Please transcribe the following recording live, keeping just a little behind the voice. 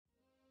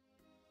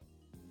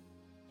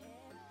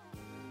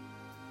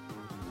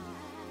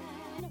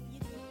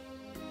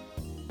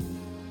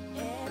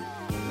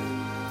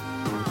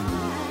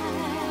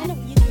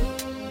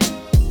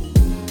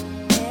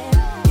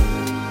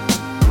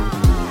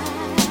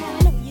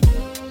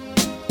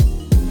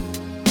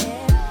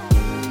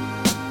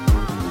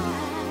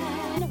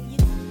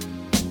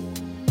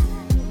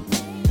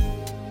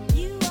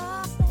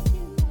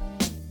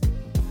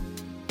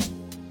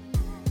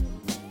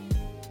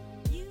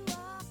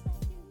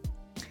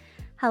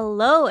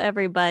Hello,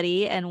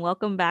 everybody, and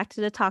welcome back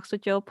to the Talks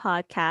with Joe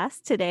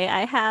podcast. Today,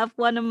 I have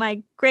one of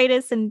my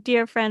greatest and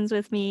dear friends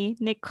with me,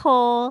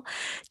 Nicole,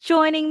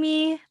 joining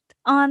me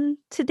on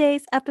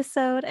today's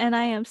episode. And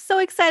I am so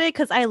excited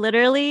because I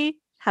literally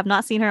have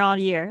not seen her all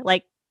year.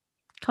 Like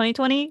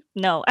 2020,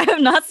 no, I have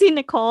not seen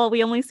Nicole.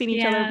 We only seen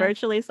each other Yeah.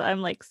 virtually. So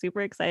I'm like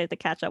super excited to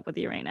catch up with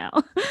you right now.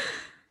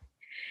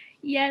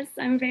 Yes,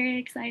 I'm very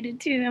excited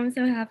too. I'm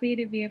so happy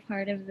to be a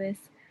part of this.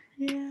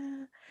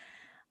 Yeah.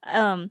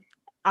 Um,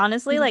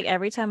 Honestly, like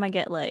every time I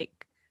get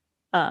like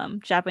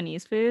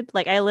Japanese food,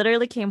 like I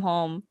literally came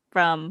home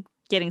from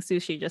getting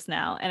sushi just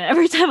now, and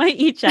every time I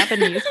eat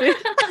Japanese food,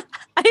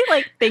 I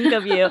like think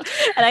of you,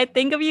 and I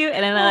think of you,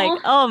 and then I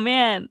like, Oh, oh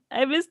man,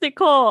 I miss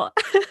Nicole.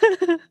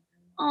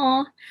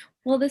 oh.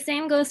 Well, the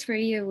same goes for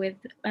you with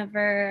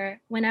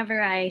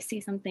whenever I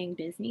see something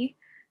Disney,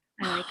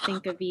 I like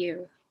think of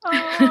you.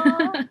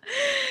 Oh,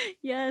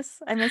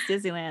 yes, I miss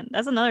Disneyland.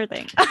 That's another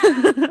thing.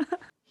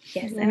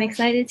 Yes, I'm Yeah.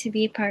 excited to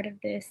be part of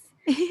this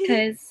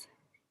because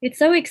it's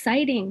so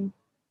exciting.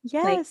 Like,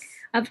 Yes.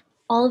 of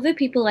all of the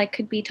people I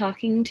could be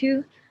talking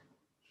to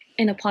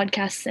in a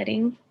podcast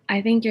setting,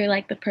 I think you're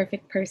like the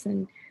perfect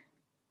person.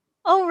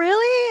 Oh,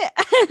 really?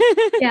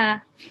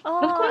 Yeah, of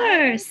Oh,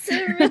 I course.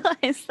 didn't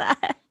realize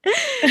that.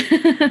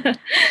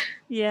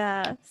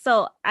 Yeah.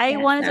 So I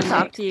Yes, wanted to I'm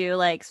talk very to you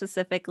like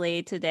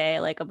specifically today,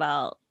 like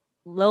about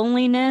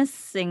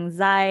loneliness,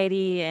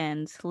 anxiety,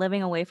 and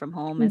living away from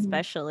home, excited.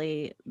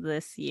 especially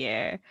this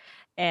year.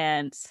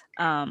 And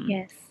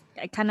Yes.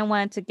 I kind of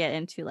wanted to get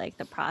into like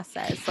the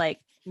process, like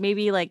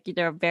maybe like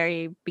the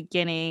very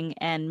beginning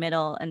and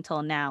middle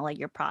until now, like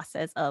your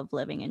process of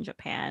living in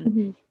Japan.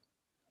 Mhm.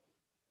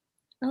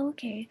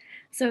 Okay.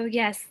 So,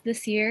 yes,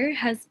 this year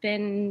has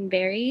been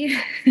very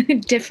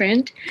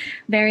different,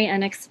 very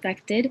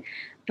unexpected.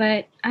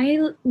 But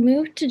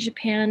moved to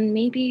Japan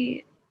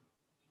maybe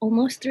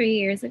almost 3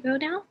 years ago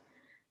now.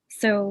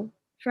 So,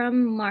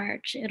 from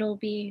March, it'll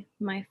be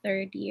my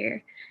third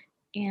year.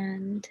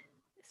 And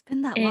It's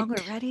been that long it,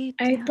 already.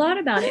 I thought Damn.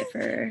 about it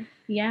for,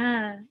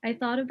 yeah, I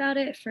thought about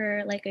it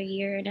for like a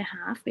year and a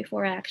half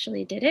before I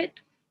actually did it.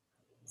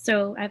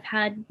 So, I've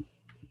had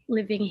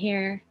living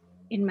here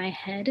in my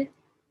head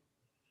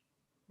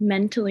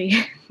mentally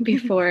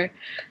before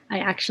I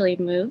actually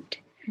moved.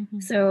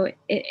 Mhm. So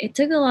it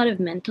took a lot of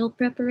mental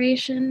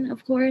preparation,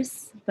 of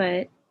course,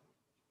 but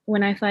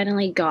when I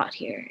finally got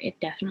here, it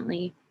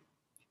definitely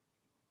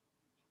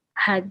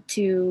had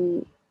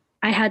to,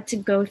 I had to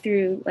go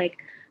through like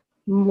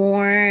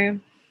more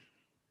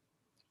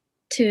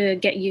to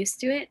get used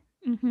to it,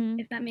 Mhm.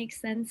 if that makes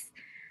sense.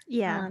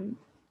 Yeah. Um,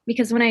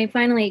 because when I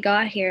finally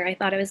got here, I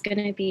thought it was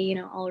going to be,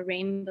 all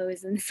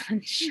rainbows and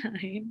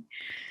sunshine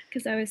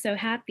because I was so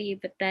happy.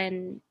 But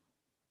then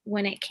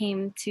when it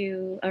came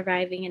to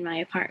arriving in my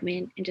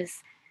apartment and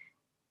just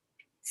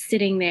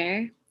sitting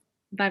there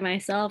by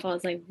myself, I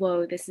was like,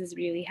 whoa, this is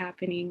really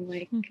happening.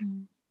 Like,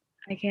 Mhm.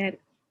 I can't,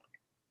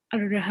 I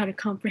don't know how to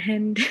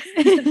comprehend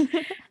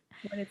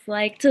what it's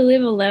like to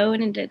live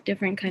alone in a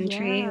different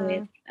country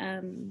with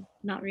Yeah.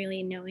 not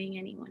really knowing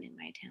anyone in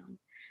my town.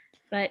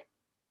 But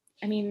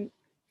I mean,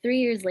 3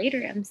 years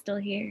later, I'm still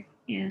here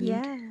and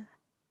Yeah.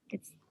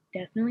 it's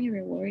definitely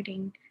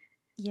rewarding.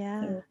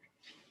 Yeah. So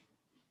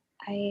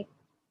I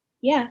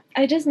yeah,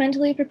 I just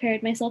mentally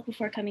prepared myself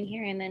before coming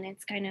here, and then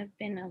it's kind of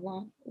been a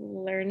long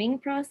learning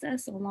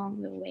process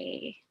along the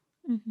way.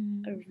 A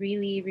Mhm.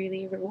 really,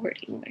 really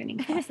rewarding learning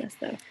process,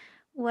 though.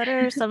 What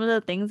are some of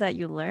the things that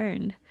you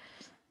learned?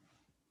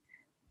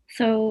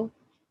 So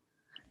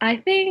I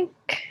think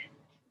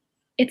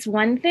it's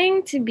one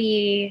thing to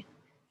be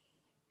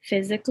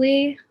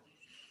physically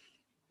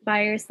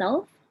by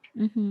yourself,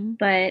 Mhm.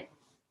 but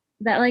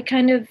that like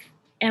kind of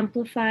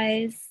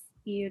amplifies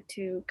you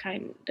to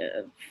kind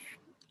of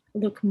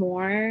look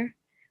more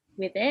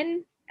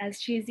within, as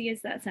cheesy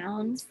as that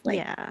sounds. Like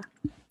Yeah.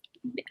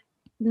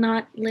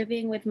 not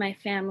living with my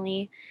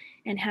family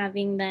and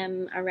having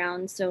them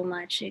around so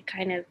much, it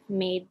kind of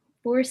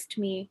forced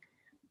me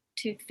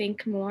to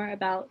think more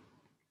about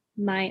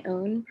my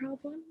own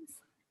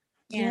problems,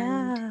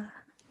 and Yeah.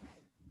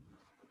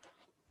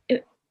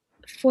 it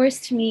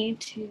forced me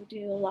to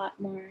do a lot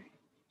more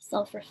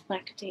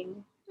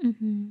self-reflecting.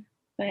 Mhm.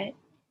 But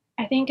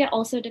I think it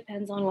also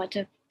depends on what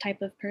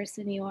type of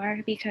person you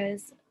are,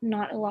 because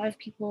not a lot of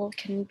people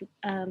can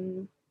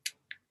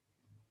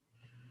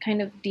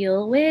kind of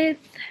deal with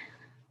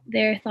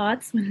their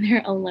thoughts when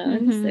they're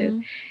alone. So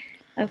Mhm.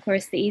 of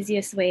course the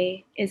easiest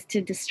way is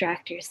to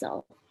distract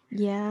yourself,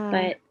 Yeah.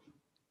 but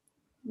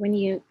when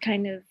you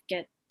kind of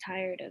get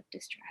tired of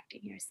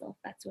distracting yourself,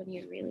 that's when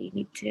you really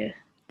need to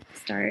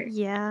start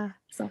Yeah.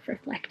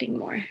 self-reflecting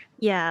more.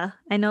 Yeah.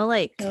 I know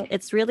like So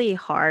it's really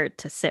hard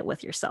to sit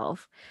with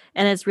yourself.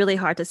 And it's really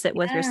hard to sit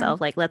with yeah,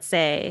 yourself like let's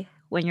say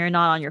when you're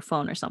not on your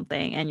phone or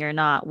something and you're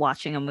not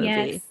watching a movie.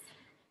 yes,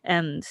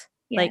 And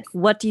like yes,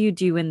 what do you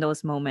do in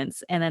those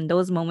moments? And then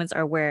those moments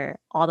are where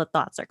all the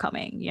thoughts are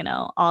coming,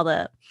 all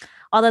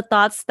the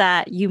thoughts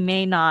that you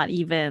may not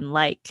even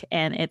like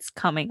and it's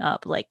coming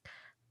up. Like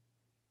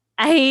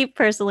I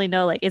personally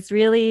know like it's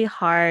really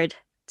hard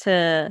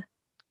to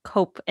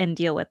cope and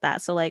deal with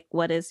that? So like,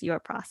 what is your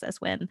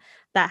process when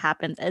that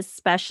happens,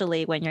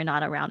 especially when you're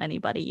not around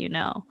anybody you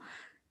know?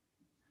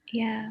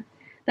 Yeah,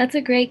 that's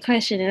a great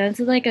question. And that's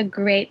like a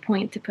great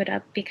point to put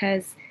up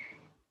because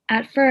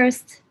at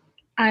first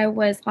I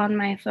was on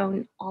my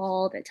phone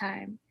all the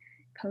time,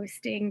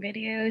 posting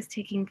videos,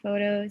 taking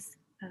photos,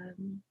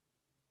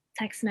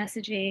 text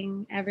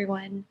messaging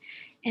everyone.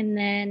 And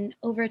then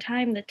over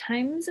time, the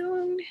time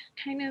zone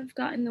kind of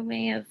got in the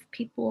way of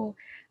people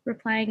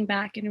replying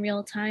back in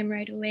real time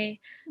right away.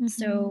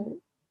 So,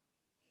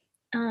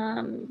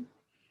 um,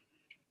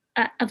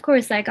 of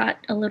course, I got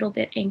a little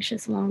bit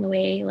anxious along the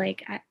way.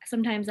 Like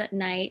sometimes at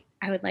night,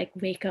 I would like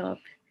wake up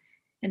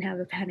and have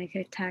a panic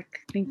attack,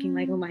 thinking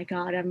like, "Oh my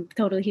God, I'm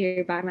totally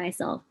here by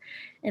myself."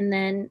 And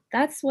then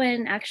that's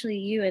when actually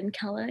you and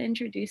Kella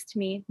introduced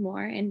me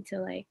more into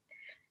like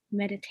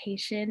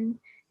meditation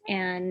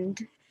and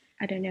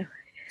I don't know,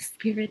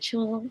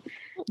 spiritual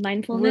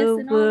mindfulness Woo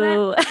and all that.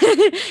 woo.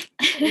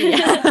 Yes,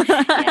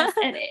 Yeah.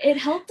 and it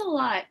helped a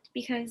lot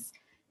because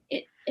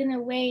it, in a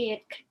way,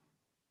 it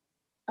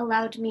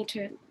allowed me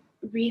to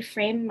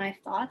reframe my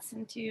thoughts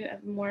into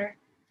a more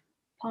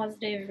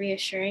positive,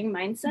 reassuring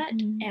mindset,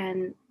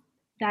 and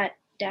that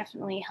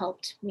definitely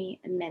helped me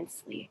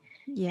immensely.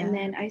 And Yeah.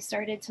 then I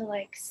started to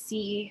like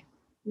see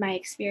my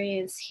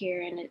experience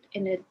here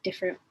in a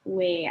different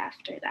way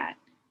after that.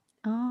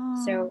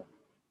 Oh. So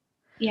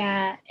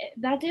yeah,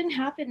 that didn't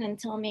happen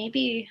until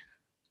maybe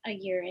a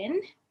year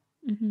in.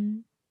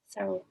 Mhm.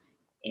 So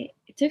it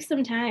took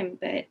some time,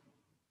 but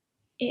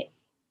it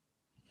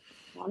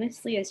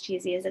honestly, as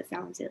cheesy as it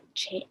sounds, it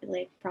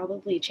like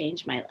probably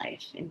changed my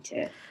life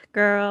into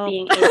Girl.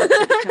 being able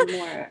to become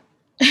more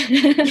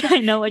I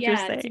know what you're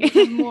yeah, to saying.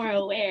 become more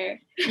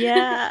aware.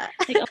 Yeah.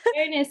 Like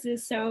awareness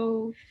is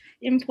so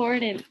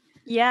important.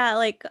 Yeah,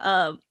 like,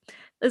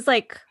 it's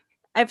like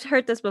I've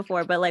heard this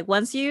before, but, like,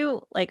 once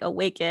you, like,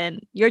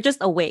 awaken, you're just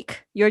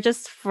awake. You're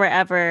just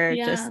forever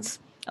Yeah. just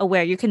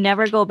aware. You can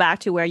never go back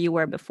to where you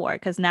were before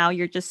because now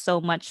you're just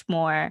so much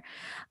more,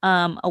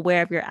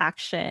 aware of your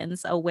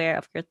actions, aware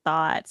of your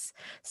thoughts.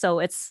 So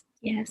it's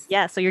Yes.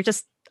 yeah, so you're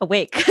just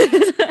awake.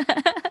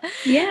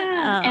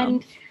 Yeah, Um,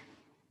 and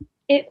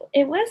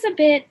it was a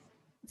bit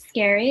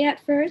scary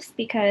at first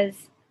because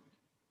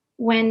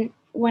when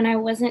I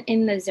wasn't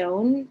in the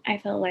zone, I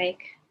felt like,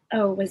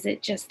 oh, was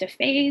it just a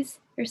phase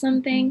or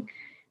something?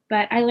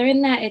 But I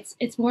learned that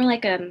it's more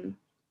like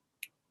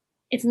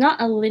it's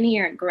not a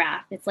linear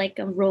graph. It's like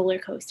a roller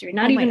coaster, Oh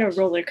not my even a gosh.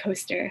 roller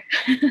coaster.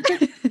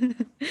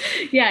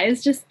 Yeah,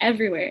 it's just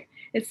everywhere.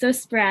 It's so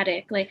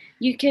sporadic. Like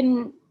you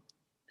can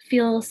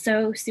feel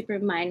so super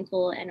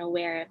mindful and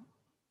aware of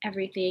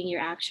everything,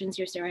 your actions,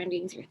 your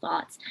surroundings, your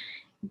thoughts.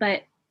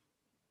 But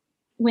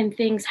when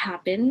things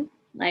happen,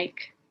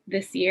 like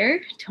this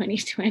year,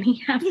 2020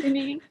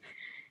 happening,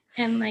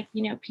 and like,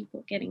 you know,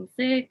 people getting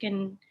sick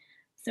and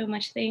so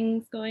much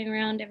things going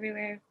around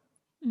everywhere,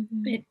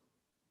 Mhm. it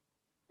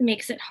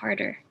makes it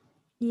harder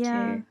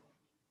Yeah. to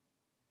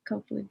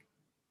cope with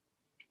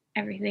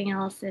everything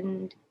else.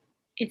 And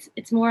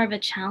it's more of a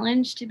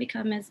challenge to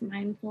become as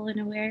mindful and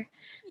aware,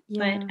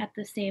 but Yeah. at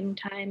the same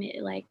time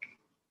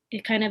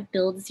it kind of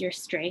builds your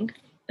strength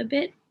a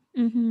bit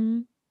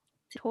Mhm.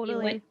 to see what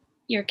Totally.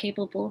 you're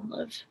capable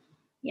of.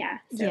 Yeah,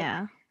 so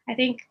Yeah. I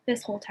think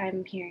this whole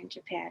time here in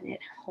Japan it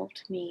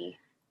helped me,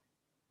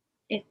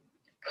 it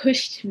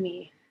pushed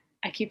me,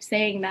 I keep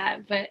saying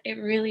that, but it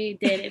really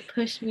did, it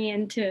pushed me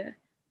into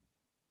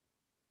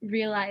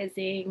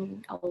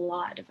realizing a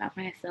lot about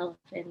myself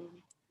and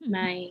Mhm.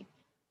 my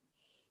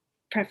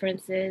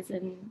preferences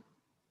and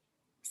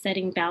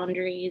setting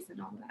boundaries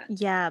and all that.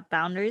 Yeah,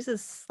 boundaries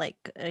is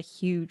like a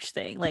huge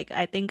thing. Like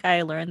I think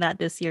I learned that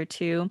this year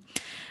too.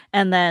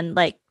 And then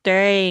like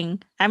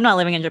during I'm not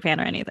living in Japan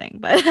or anything,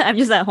 but I'm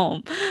just at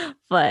home.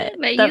 But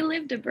But the you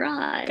lived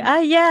abroad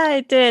yeah,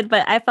 I did,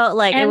 but I felt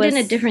like it and in a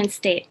was different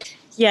state.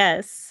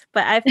 yes,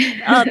 but I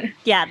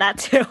yeah, that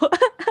too.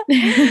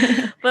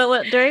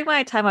 But during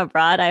my time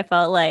abroad, I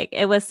felt like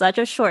it was such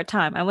a short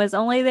time. I was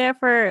only there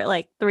for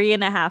like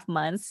 3.5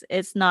 months.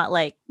 It's not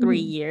like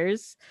three Mm,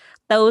 years.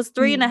 Those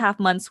three and a mm. half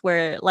months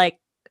were like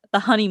the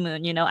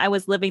honeymoon, you know, I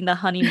was living the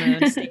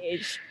honeymoon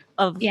stage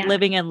of Yeah.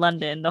 living in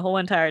London the whole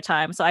entire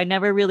time. So I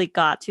never really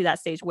got to that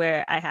stage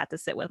where I had to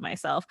sit with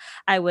myself.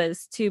 I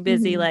was too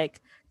busy, Mhm.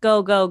 like,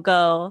 go, go,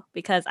 go,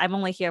 because I'm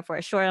only here for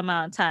a short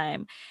amount of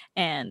time.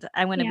 And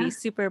I want to be Yeah.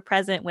 super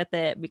present with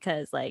it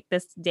because, like,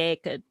 this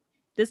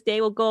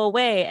day will go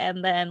away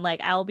and then like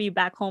I'll be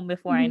back home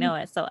before I Mhm. know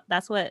it. So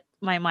that's what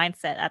my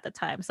mindset at the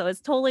time. So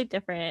it's totally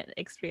different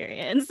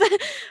experience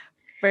But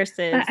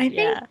versus I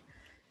think yeah.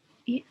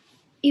 e-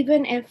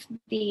 even if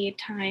the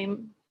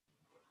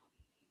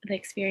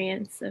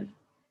experience of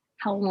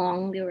how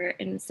long we were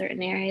in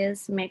certain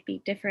areas might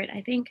be different,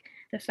 I think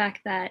the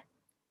fact that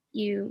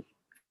you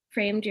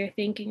framed your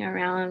thinking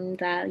around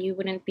that you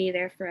wouldn't be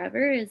there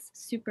forever is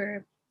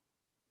super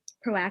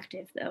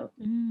proactive though.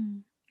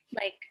 Mm,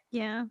 Like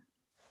yeah.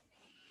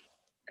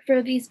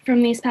 for these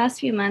from these past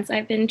few months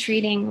I've been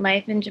treating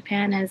life in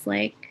Japan as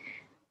like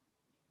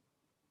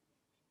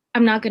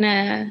I'm not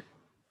gonna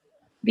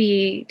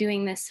be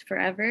doing this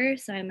forever,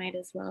 so I might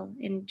as well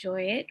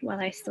enjoy it while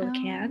I still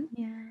Oh, can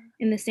yeah.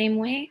 in the same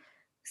way.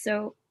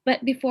 So,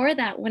 but before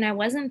that, when I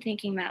wasn't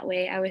thinking that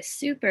way, I was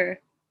super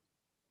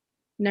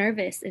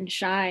nervous and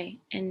shy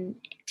and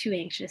too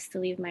anxious to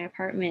leave my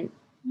apartment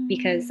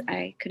because Mm.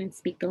 I couldn't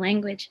speak the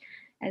language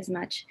as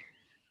much.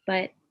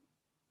 But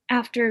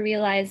after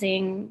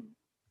realizing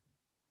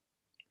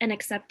and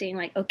accepting,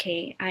 like,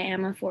 okay, I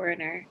am a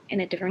foreigner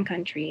in a different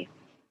country,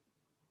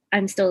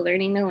 I'm still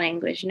learning the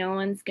language. No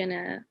one's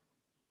gonna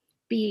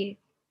be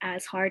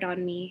as hard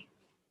on me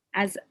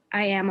as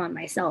I am on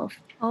myself.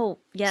 Oh,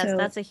 yes, So,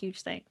 that's a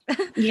huge thing.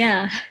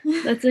 yeah,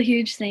 that's a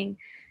huge thing.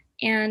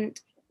 And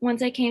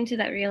once I came to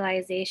that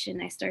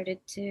realization, I started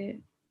to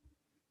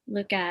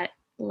look at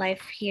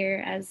life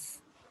here as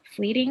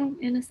fleeting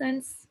in a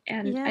sense.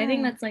 And I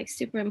think Yeah. that's like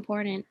super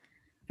important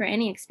for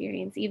any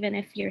experience, even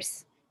if you're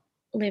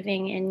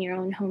living in your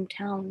own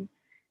hometown.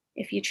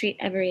 If you treat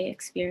every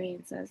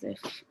experience as if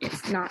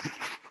it's not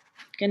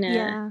gonna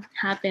Yeah.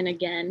 happen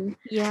again,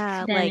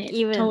 Yeah, then like it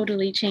even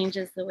totally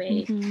changes the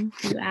way mhm.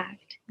 you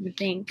act and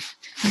think.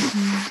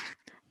 Mhm.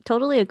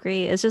 Totally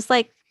agree. It's just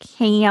like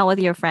hanging out with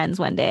your friends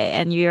one day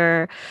and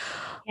you're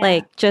Yeah.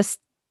 like just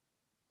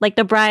like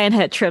the Brian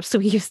Head trips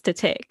we used to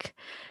take,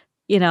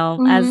 as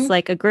Mm-hmm.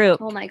 like a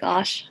group. Oh my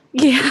gosh.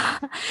 Yeah.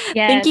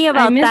 Yes, Thinking I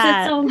about miss it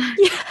that. so much.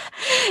 Yeah.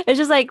 It's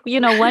just like,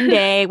 one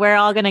day we're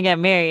all gonna get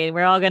married.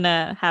 We're all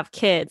gonna have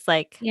kids.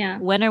 Like, Yeah.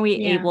 when are we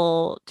Yeah.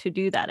 able to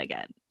do that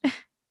again?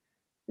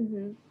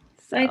 Mm-hmm.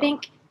 So I So,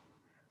 think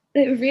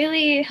it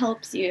really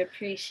helps you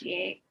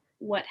appreciate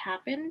what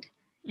happened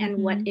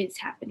and what mhm. is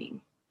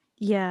happening.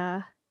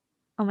 Yeah.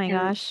 Oh my And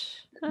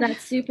gosh.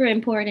 that's super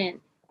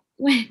important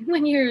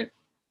when you're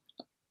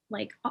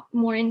like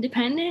more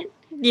independent.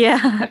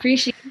 Yeah.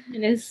 Appreciation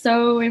is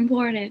so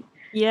important.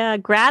 Yeah,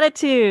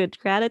 gratitude.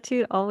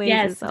 Gratitude always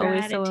is Yes,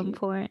 always so gratitude.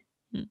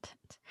 important.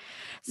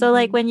 So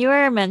like Mm-hmm. when you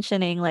were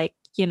mentioning like,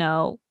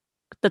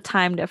 the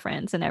time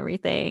difference and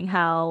everything,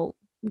 how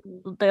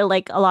Mm-hmm. they're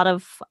like a lot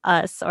of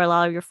us or a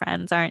lot of your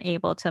friends aren't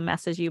able to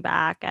message you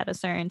back at a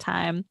certain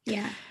time.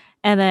 Yeah.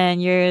 And then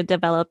you're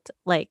developed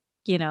like,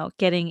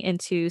 getting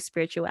into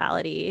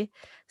spirituality.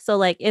 So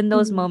like in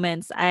those Mm-hmm.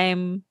 moments,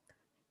 I'm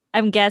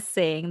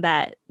guessing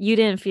that you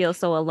didn't feel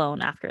so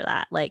alone after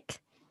that. Like,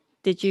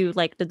 did you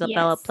like to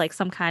develop Yes. like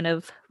some kind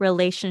of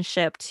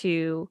relationship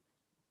to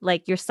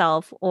like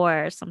yourself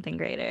or something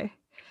greater?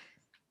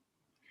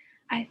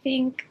 I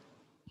think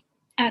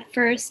at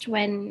first,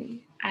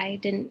 when I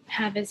didn't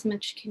have as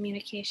much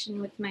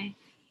communication with my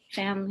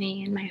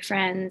family and my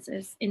friends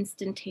as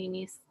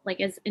instantaneous, like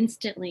as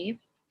instantly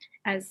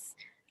as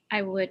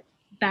I would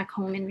back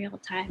home in real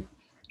time,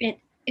 it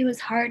was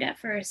hard at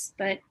first,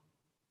 but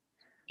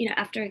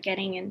after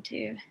getting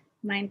into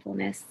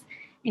mindfulness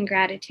and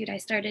gratitude, I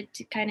started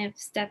to kind of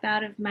step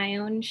out of my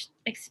own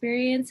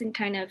experience and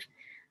kind of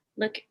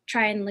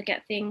try and look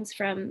at things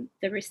from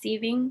the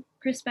receiving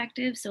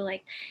perspective. So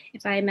like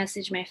if I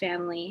message my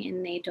family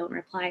and they don't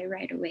reply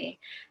right away,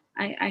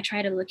 I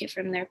try to look at it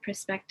from their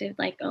perspective,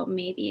 like, oh,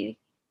 maybe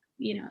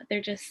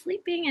they're just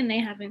sleeping and they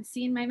haven't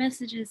seen my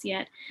messages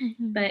yet.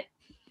 Mhm. But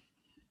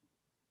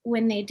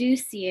when they do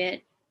see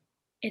it,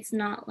 it's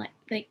not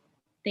like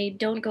they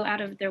don't go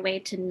out of their way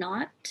to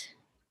not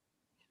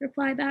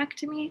reply back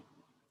to me.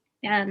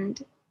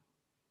 And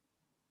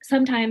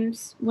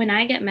sometimes when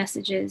I get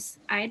messages,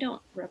 I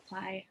don't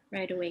reply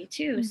right away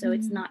too. So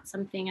it's Mhm. not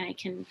something I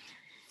can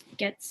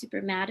get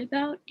super mad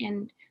about.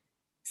 And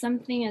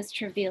something as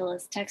trivial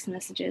as text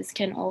messages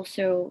can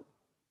also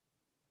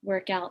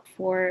work out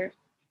for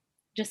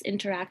just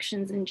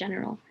interactions in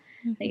general.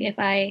 Like Mhm. if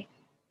I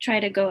try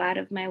to go out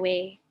of my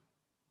way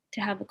to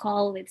have a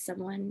call with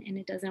someone and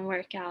it doesn't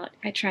work out,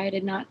 I try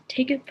to not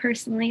take it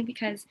personally,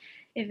 because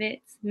if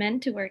it's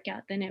meant to work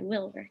out, then it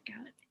will work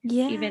out.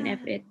 Even if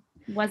Yeah. it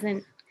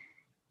wasn't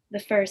the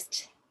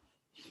first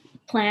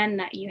plan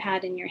that you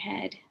had in your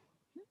head,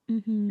 like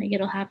Mhm.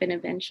 it'll happen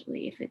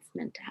eventually if it's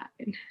meant to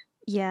happen.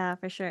 Yeah,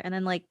 for sure. And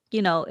then like,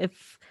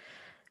 if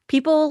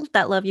people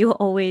that love you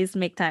always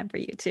make time for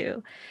you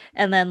too.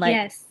 And then like,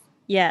 Yes.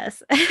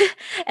 yes.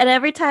 And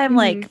every time, Mm-hmm.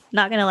 like,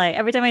 not gonna lie,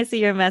 every time I see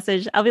your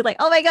message, I'll be like,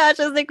 oh my gosh,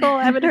 that's Nicole.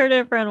 I haven't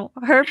heard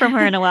from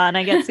her in a while, and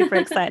I get super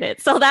excited.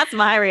 So that's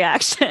my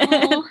reaction.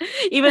 Oh.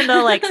 Even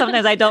though like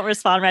sometimes I don't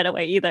respond right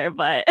away either,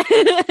 but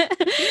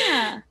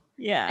Yeah. And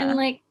yeah.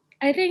 like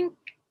I think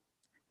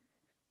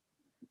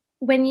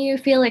when you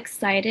feel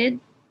excited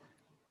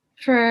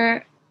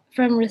for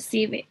from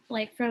receiving,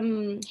 like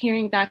from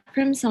hearing back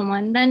from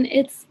someone, then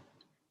it's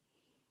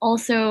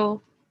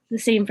also the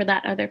same for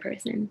that other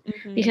person.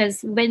 Hmm.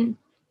 Because when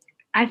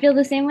I feel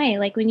the same way,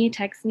 like when you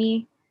text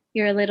me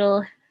your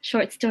little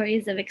short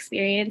stories of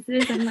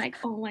experiences, I'm like,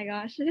 oh my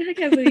gosh, I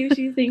can't believe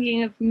she's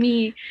thinking of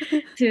me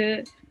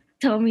to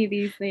tell me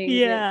these things. It's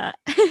Yeah.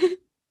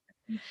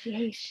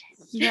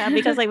 Yeah,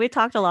 because appreciation. like we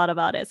talked a lot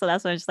about it. So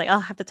that's why I'm just like, oh,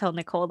 I have to tell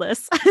Nicole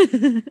this.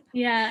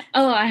 Yeah.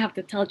 Oh, I have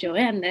to tell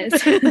Joanne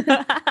this.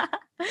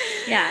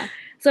 Yeah.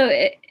 So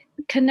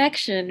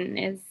connection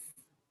is,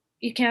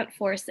 you can't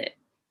force it.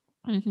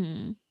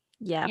 Hmm.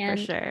 Yeah, for And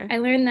sure. I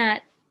learned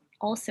that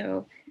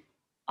also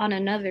on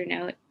another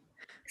note.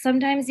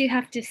 Sometimes you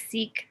have to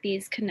seek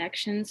these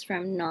connections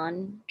from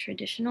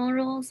non-traditional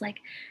roles. Like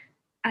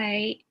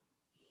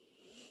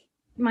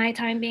my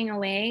time being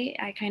away,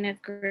 I kind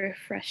of grew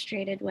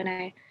frustrated when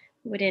I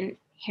wouldn't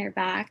hear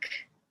back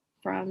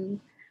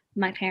from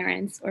my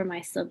parents or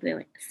my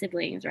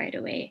siblings right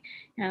away.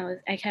 And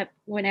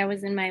when I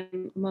was in my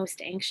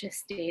most anxious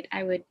state,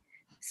 I would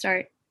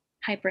start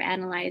hyper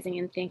analyzing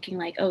and thinking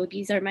like, oh,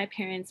 these are my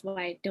parents.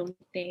 Why don't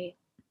they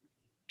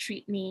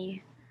treat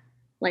me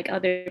like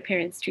other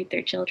parents treat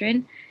their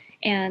children?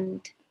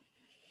 And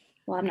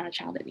well, I'm not a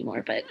child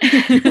anymore, but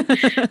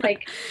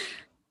like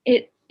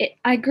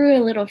I grew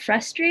a little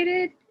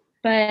frustrated,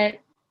 but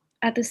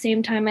at the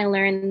same time, I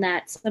learned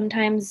that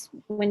sometimes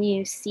when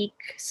you seek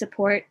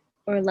support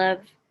or love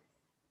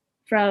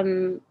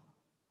from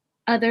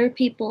other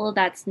people,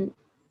 that's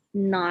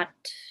not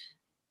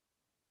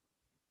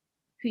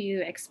who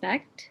you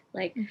expect.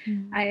 Like,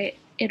 Mhm.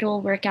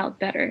 it'll work out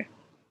better.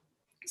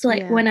 So,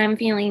 like, Yeah. when I'm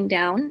feeling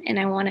down and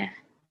I want to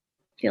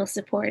feel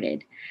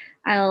supported,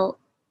 I'll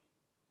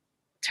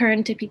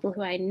turn to people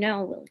who I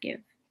know will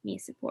give me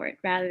support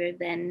rather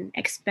than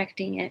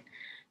expecting it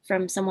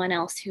from someone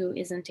else who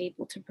isn't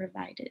able to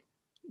provide it.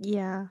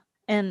 Yeah.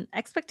 And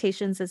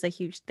expectations is a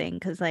huge thing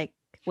because, like,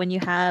 when you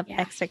have Yeah.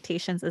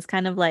 expectations, it's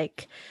kind of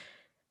like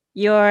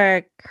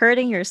you're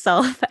hurting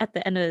yourself at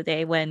the end of the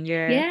day when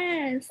you're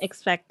Yes.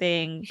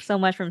 expecting so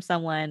much from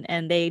someone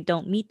and they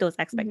don't meet those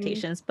Mm-hmm.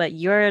 expectations, but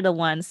you're the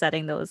one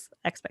setting those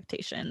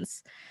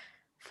expectations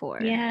for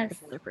Yes.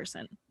 the other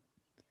person.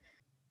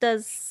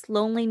 Does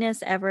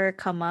loneliness ever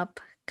come up?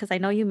 Because I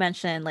know you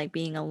mentioned like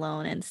being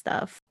alone and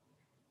stuff.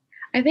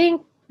 I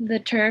think the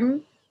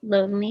term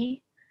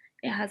lonely,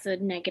 it has a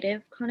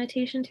negative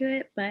connotation to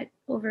it, but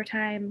over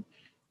time,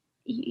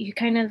 you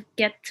kind of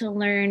get to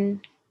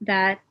learn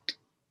that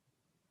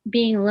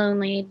being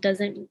lonely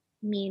doesn't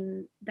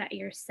mean that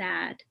you're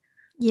sad,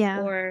 Yeah.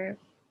 or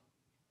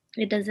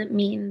it doesn't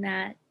mean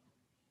that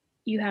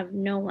you have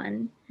no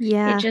one. It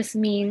Yeah. just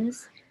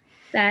means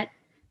that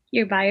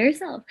you're by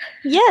yourself.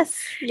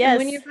 Yes. And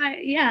when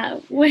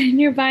Yes. when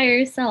you're by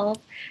yourself,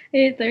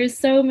 there's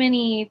so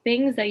many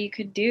things that you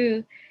could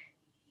do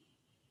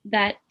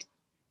that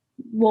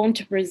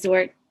won't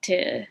resort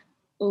to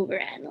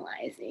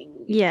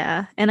overanalyzing.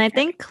 Yeah. And I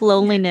think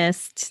lonely,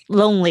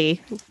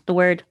 the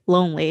word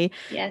lonely,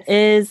 Yes.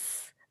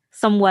 is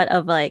somewhat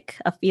of like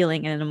a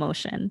feeling and an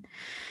emotion.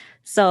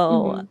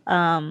 So,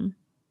 Mm-hmm.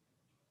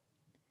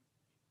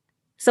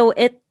 so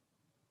it,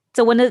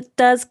 so when it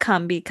does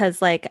come,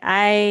 because like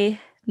I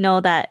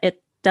know that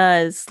it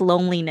does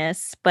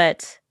loneliness,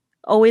 but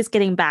always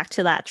getting back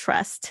to that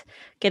trust,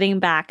 getting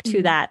back to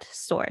Mm-hmm. that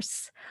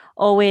source,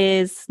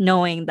 always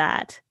knowing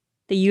that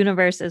the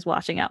universe is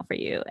watching out for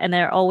you and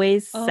they're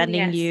always Oh, sending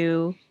yes.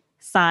 you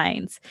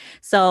signs.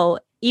 So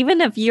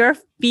even if you're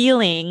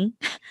feeling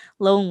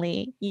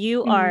lonely,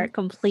 you are Mm-hmm.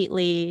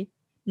 completely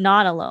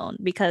not alone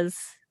because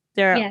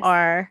Yes.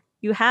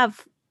 you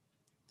have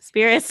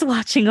spirits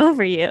watching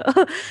over you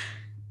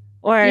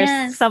or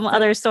Yes. some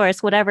other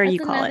source, whatever you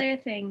That's call it. another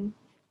thing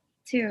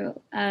too.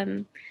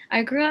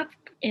 I grew up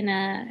in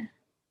a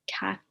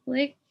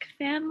Catholic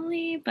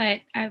family,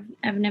 but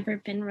I've never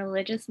been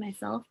religious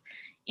myself.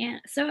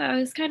 And so I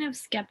was kind of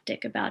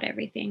skeptic about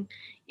everything.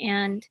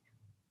 And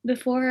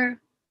before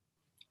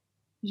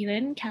you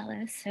and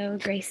Kella so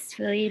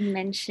gracefully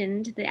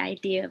mentioned the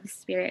idea of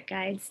spirit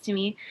guides to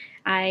me,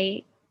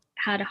 I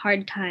had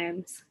hard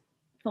times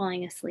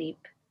falling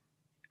asleep,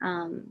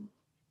 um,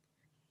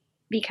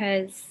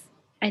 because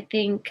I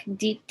think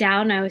deep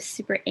down I was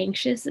super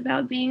anxious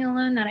about being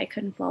alone, that I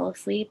couldn't fall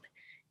asleep.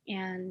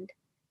 And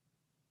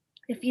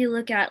if you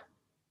look at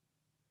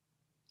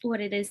what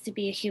it is to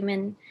be a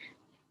human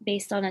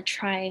based on a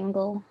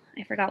triangle,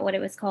 I forgot what it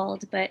was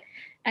called, but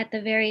at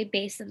the very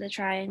base of the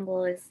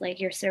triangle is like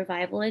your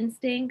survival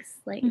instincts.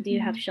 Like, do you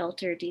have Mhm.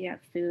 shelter? Do you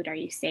have food? Are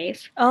you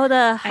safe? Oh, the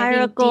I think deep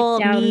hierarchical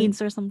down,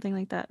 needs or something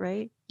like that,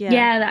 right? Yeah.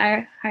 yeah,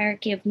 the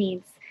hierarchy of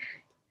needs.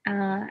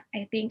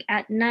 I think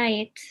at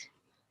night,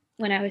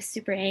 when I was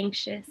super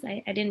anxious,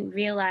 I didn't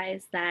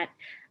realize that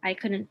I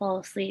couldn't fall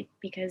asleep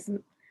because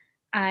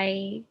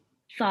I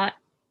thought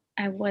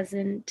I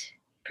wasn't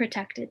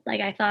protected.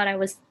 Like, I thought I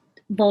was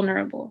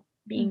vulnerable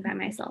being by Mhm.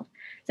 myself.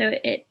 So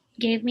it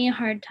gave me a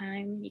hard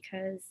time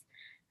because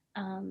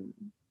um,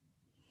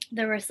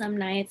 there were some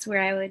nights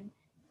where I would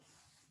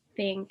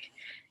think,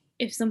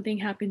 if something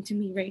happened to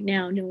me right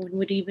now, no one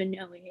would even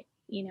know it,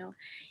 you know?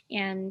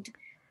 And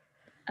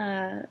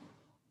uh,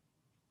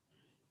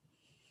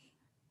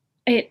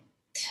 it,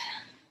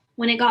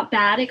 when it got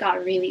bad, it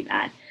got really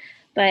bad.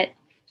 But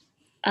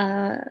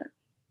uh,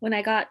 when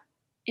I got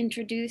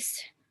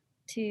introduced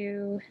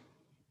to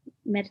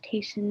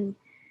meditation,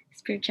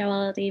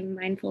 spirituality,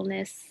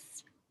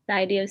 mindfulness, the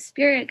idea of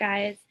spirit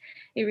guides,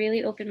 it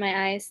really opened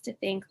my eyes to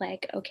think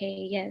like,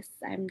 okay, yes,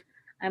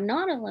 I'm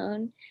not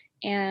alone,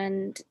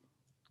 and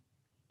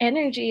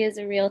energy is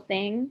a real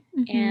thing.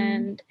 Mhm.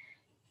 And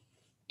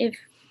if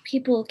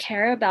people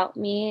care about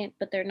me,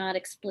 but they're not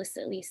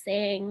explicitly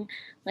saying,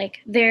 like,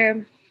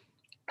 their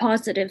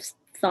positive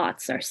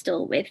thoughts are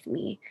still with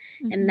me,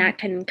 and Mhm. that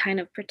can kind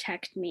of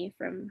protect me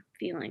from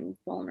feeling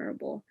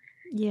vulnerable.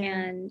 Yeah.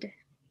 And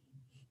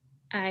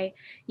I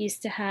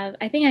used to have,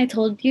 I think I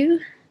told you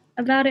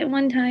about it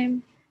one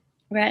time,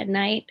 where at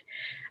night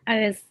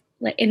I was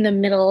like in the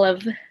middle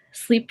of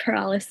sleep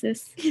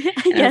paralysis and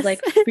I was Yes.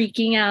 like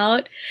freaking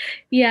out.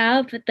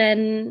 Yeah, but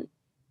then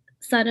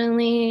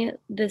suddenly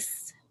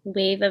this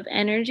wave of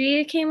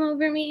energy came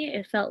over me.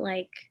 It felt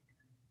like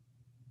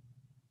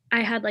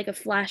I had like a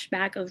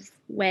flashback of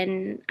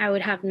when I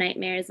would have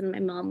nightmares and my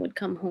mom would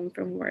come home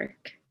from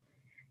work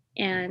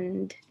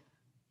and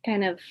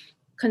kind of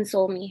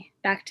console me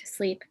back to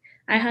sleep.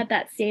 I Mhm. had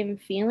that same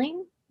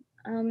feeling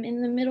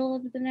in the middle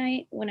of the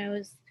night when I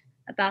was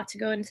about to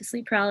go into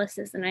sleep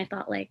paralysis, and I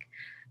thought, like,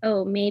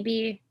 oh,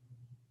 maybe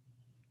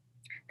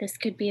this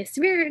could be a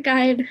spirit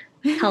guide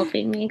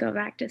helping me go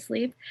back to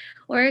sleep,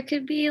 or it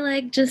could be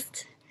like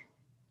just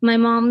my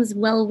mom's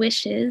well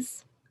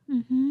wishes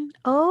Mhm.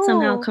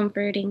 somehow Oh,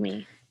 comforting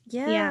me.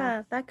 Yeah.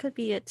 yeah, that could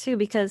be it too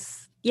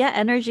because yeah,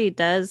 energy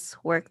does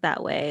work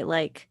that way.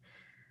 Like,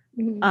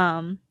 Mhm.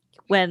 um,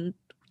 when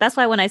that's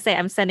why when I say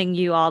I'm sending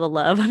you all the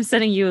love, I'm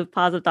sending you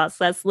positive thoughts.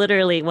 That's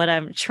literally what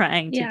I'm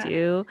trying to Yeah.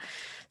 do.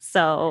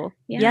 So,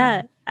 Yeah.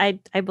 yeah, I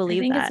I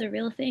believe think it's that. a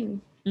real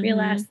thing, real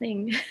ass Mhm.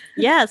 thing.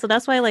 Yeah, so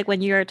that's why like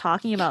when you're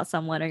talking about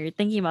someone or you're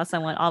thinking about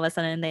someone, all of a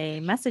sudden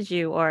they message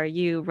you or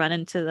you run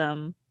into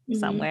them Mhm.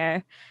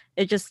 somewhere.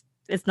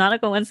 It's not a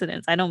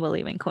coincidence. I don't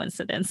believe in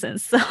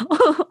coincidences. So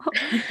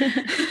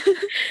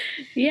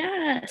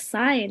Yeah,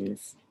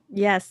 signs.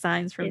 yeah,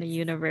 signs from the It's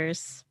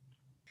universe.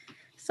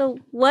 So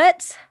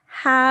what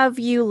have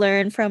you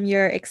learned from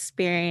your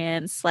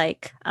experience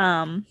like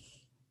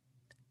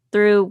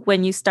through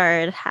when you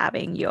started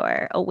having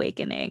your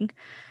awakening?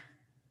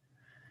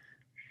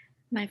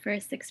 my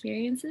first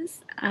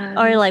experiences.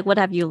 Or like what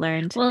have you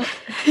learned? Well,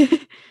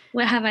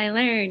 what have I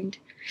learned?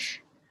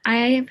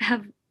 I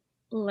have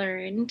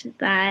learned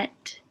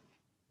that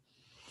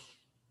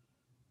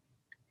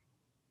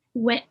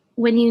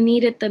when you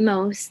need it the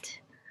most,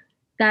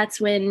 that's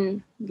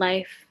when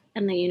life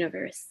and the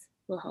universe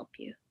will help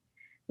you.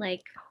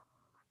 Like,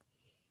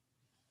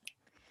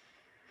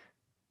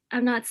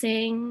 I'm not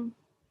saying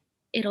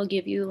it'll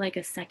give you like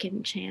a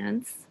second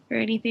chance or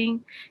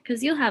anything,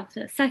 because you'll have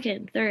the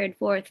second, third,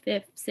 fourth,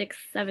 fifth, sixth,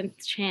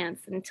 seventh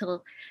chance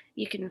until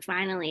you can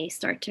finally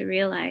start to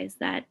realize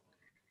that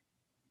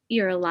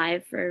you're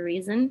alive for a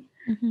reason.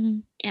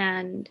 Mhm.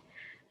 And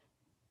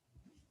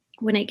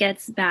when it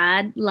gets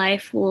bad,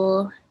 life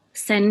will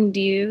send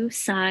you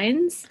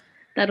signs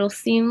that'll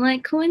seem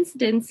like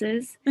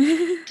coincidences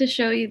to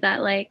show you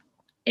that, like,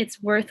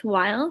 it's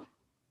worthwhile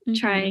Mhm.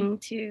 trying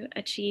to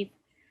achieve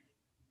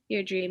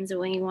your dreams and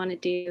what you want to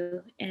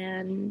do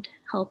and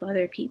help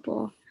other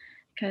people.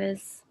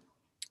 Because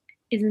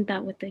isn't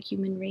that what the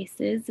human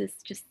race is?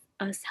 It's just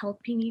us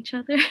helping each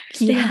other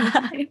stay Yeah.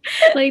 alive.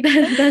 Like,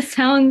 that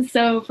sounds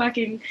so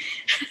fucking.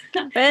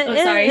 But Oh,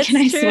 sorry. Can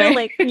it's I true, swear?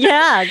 like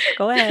yeah,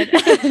 go ahead.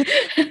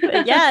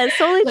 But yeah, it's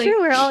totally Like, true,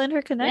 we're all yeah,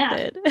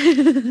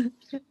 interconnected.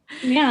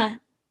 yeah.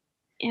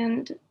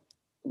 And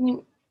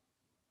when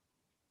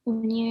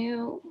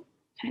you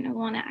kind of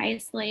want to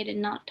isolate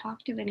and not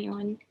talk to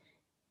anyone,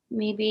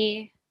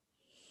 maybe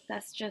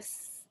that's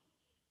just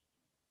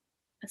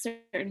a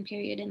certain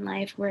period in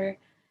life where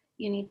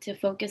you need to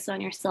focus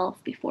on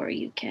yourself before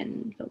you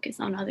can focus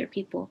on other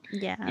people.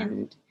 Yeah.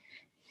 And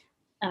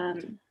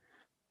um,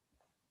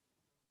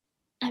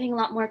 I think a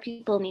lot more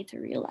people need to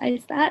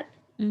realize that,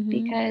 Mhm.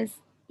 because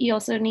you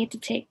also need to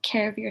take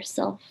care of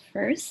yourself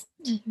first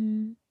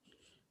Mhm.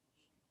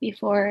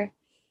 before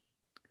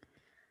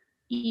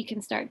you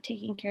can start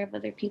taking care of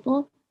other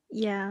people.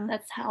 Yeah.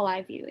 That's how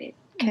I view it,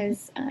 Mhm.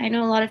 because I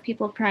know a lot of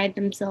people pride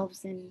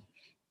themselves in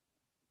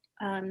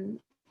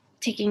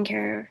taking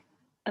care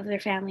of their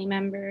family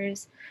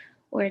members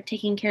or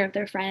taking care of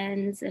their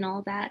friends and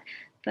all that.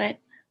 But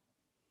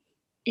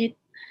it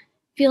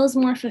feels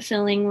more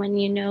fulfilling when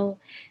you know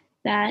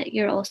that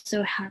you're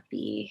also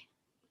happy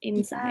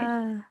inside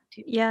Yeah.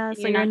 too. Yeah, And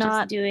so you're you're not just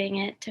not doing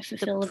it to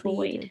fulfill a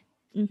void.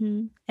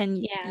 depleted.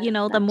 And Yeah, you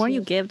know, the that more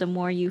you too. give, the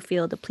more you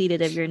feel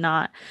depleted if you're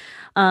not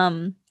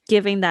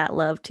giving that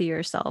love to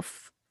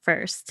yourself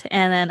first.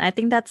 And then I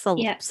think that's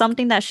Yes.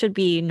 something that should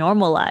be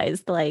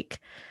normalized. Like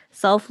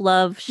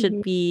self-love should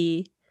Mm-hmm.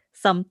 be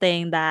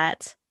something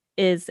that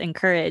is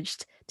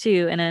encouraged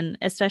too. And then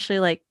especially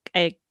like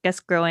I guess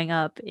growing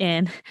up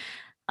in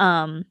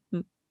um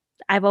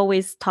I've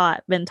always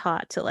been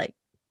taught to like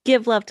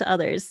give love to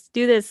others.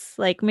 Do this,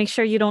 like make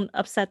sure you don't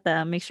upset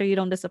them, make sure you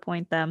don't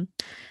disappoint them.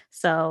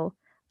 So,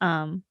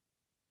 um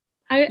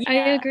I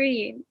yeah.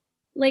 agree.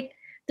 Like,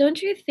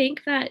 don't you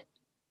think that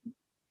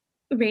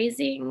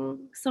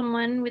raising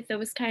someone with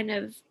those kind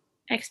of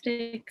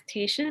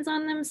expectations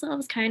on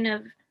themselves kind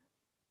of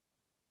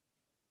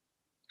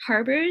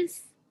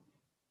harbors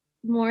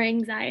more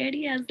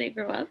anxiety as they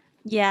grow up?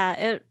 Yeah,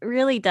 it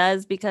really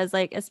does because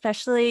like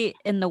especially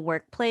in the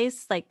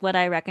workplace, like what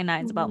I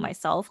recognize about Mm-hmm.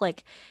 myself,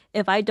 like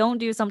if I don't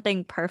do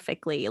something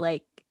perfectly,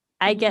 like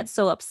I Mm-hmm. get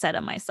so upset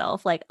at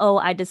myself. Like, oh,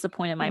 I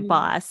disappointed my Mm-hmm.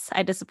 boss.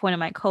 I disappointed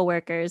my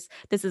coworkers.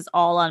 This is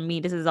all on me.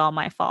 This is all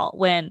my fault.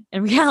 When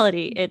in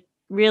reality, it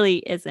really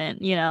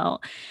isn't, you know.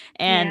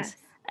 And Yes.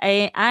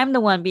 I'm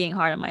the one being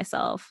hard on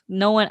myself.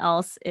 No one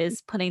else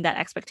is putting that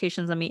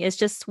expectations on me. It's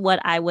just what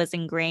I was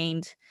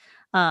ingrained,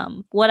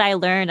 what I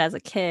learned as a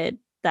kid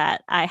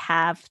that I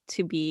have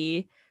to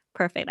be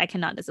perfect. I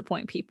cannot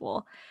disappoint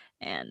people.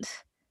 And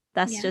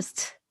that's Yeah.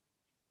 just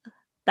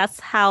that's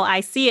how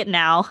I see it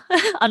now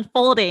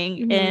unfolding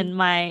Mm-hmm. in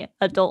my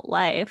adult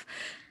life.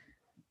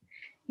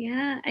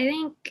 Yeah, I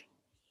think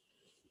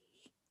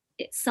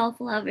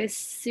self-love is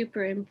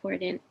super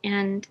important,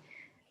 and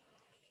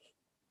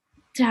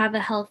to have a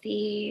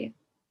healthy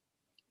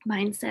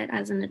mindset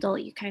as an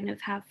adult, you kind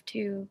of have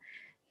to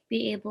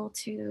be able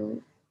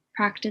to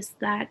practice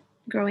that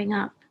growing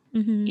up.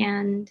 Mm-hmm.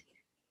 And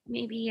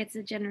maybe it's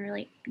a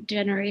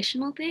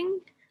generational thing,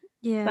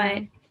 Yeah.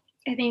 but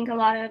I think a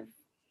lot of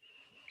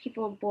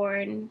people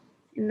born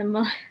in the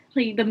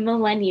like the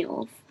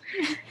millennials,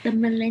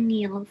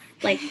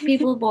 like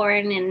people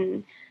born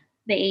in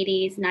the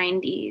 80s,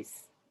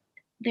 90s,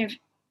 they're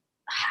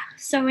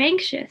so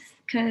anxious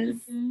because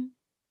Mhm.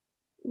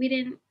 we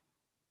didn't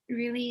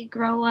really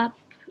grow up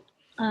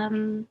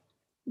um,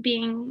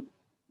 being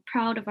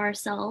proud of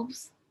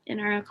ourselves and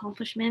our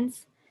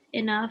accomplishments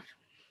enough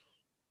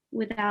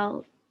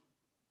without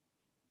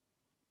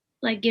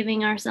like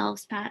giving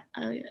ourselves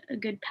a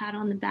good pat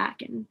on the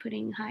back and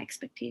putting high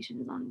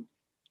expectations on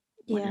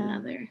one Yeah.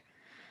 another.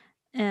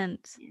 And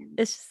And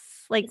it's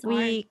just like it's hard.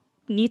 we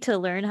need to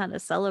learn how to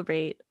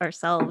celebrate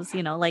ourselves,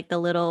 like the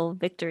little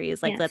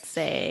victories. Like Yes. let's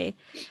say,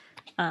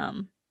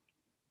 um,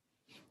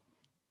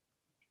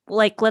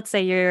 let's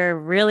say you're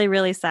really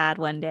really sad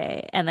one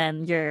day and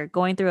then you're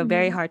going through a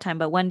very Mm-hmm. hard time,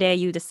 but one day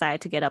you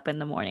decide to get up in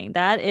the morning.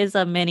 That is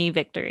a mini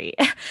victory.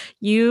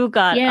 You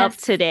got up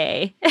Yes.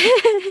 today.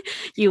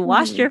 You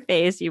washed Mm-hmm. your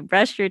face, you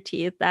brushed your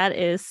teeth. That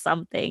is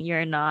something.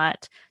 You're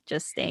not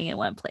just staying in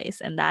one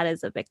place, and that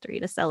is a victory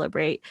to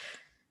celebrate.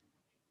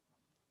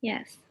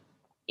 Yes.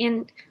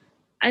 And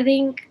I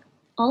think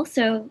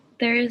also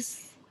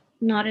there's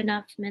not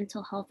enough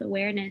mental health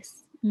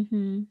awareness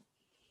Mm-hmm.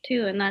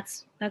 too, and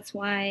that's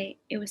why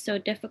it was so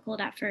difficult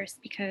at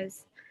first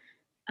because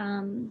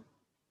um,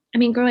 I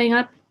mean, growing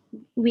up,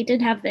 we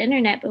did have the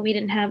internet, but we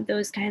didn't have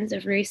those kinds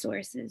of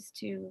resources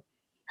to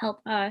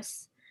help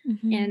us.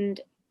 Mm-hmm.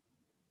 And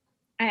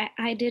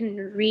I didn't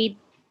read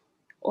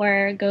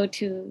or go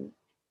to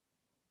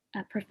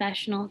a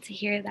professional to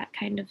hear that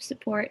kind of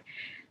support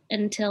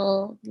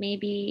until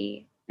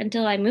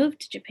I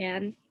moved to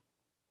Japan.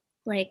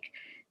 Like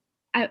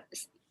I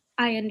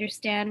I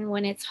understand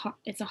when it's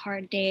a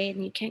hard day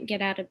and you can't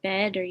get out of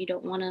bed or you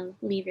don't want to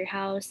leave your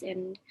house,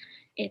 and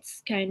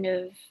it's kind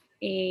of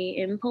a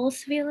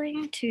impulse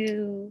feeling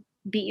to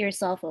beat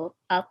yourself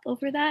up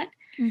over that.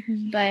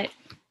 Mm-hmm. But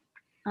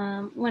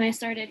when I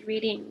started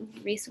reading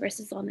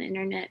resources on the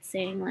internet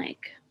saying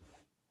like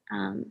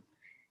um,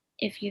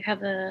 if you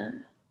have a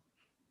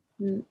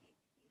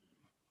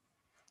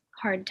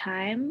hard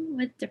time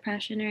with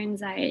depression or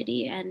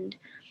anxiety and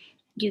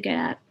you get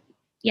out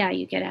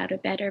you get out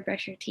of bed or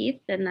brush your teeth,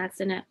 then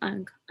that's an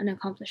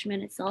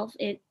accomplishment itself.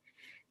 It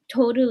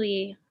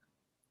totally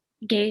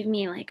gave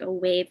me like a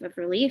wave of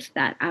relief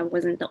that I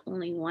wasn't the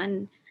only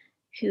one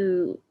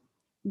who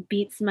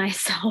beats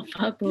myself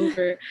up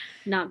over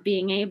not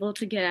being able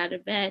to get out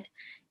of bed.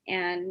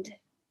 And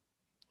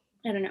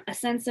I don't know, a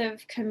sense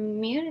of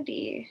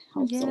community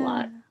helps a Yeah.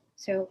 lot.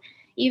 So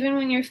even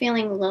when you're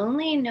feeling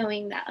lonely,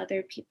 knowing that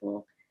other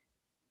people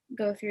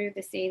go through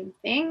the same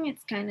thing,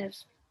 it's kind of,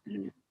 I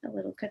don't know, a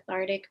little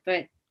cathartic,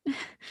 but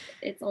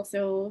it's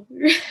also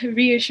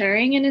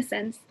reassuring in a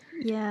sense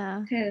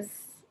Yeah. because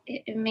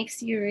it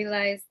makes you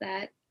realize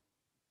that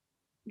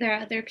there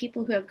are other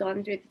people who have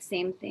gone through the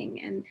same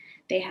thing and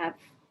they have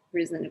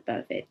risen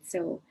above it.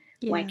 So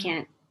why Yeah.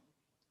 can't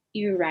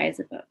you rise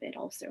above it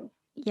also?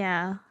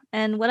 Yeah.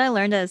 And what I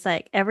learned is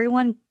like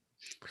everyone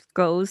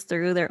goes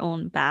through their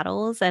own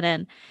battles, and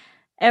then Yes.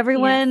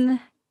 everyone,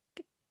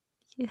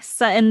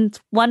 so in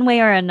one way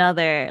or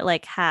another,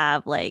 like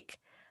have like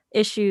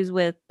issues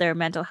with their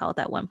mental health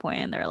at one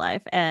point in their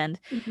life, and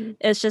Mm-hmm.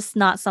 it's just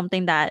not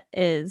something that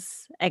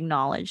is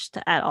acknowledged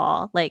at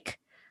all. Like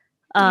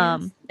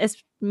Yes.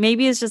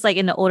 it's just like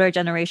in the older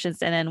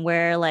generations, and then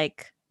where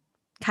like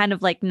kind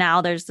of like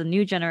now there's the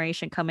new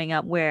generation coming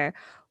up where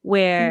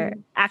we're Mm-hmm.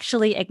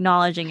 actually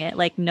acknowledging it,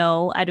 like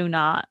no, I do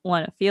not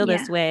want to feel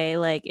this Yeah. way,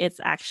 like it's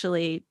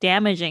actually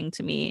damaging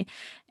to me,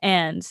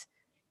 and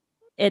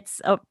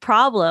it's a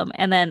problem.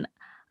 And then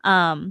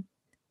um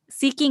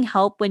seeking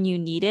help when you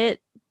need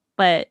it,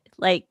 but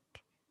like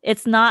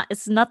it's not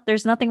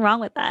there's nothing wrong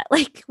with that.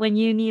 Like when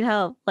you need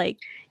help, like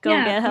go Yeah,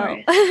 of get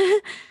help.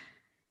 course.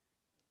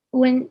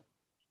 When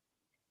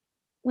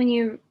when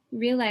you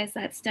realize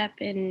that step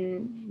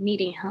in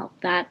needing help,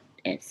 that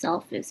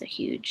itself is a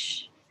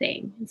huge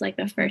thing. It's like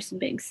the Mhm. first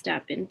big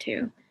step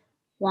into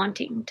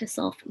wanting to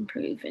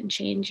self-improve and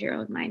change your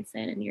own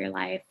mindset and your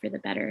life for the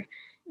better.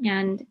 Mhm.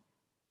 And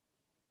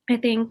I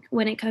think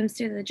when it comes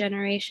to the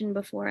generation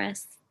before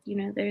us,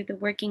 they're the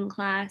working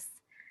class,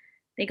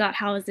 they got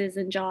houses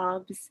and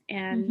jobs,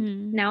 and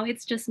Mhm. now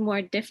it's just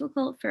more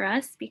difficult for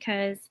us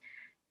because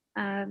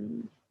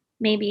um,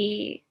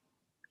 maybe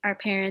our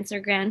parents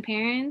or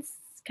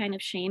grandparents kind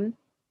of shame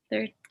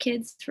their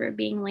kids for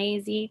being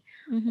lazy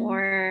Mhm.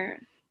 or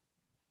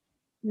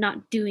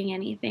not doing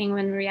anything,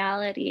 when in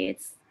reality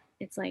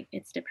it's like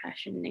it's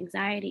depression and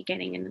anxiety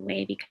getting in the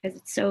way because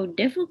it's so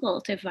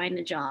difficult to find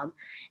a job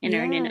and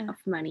earn Yeah.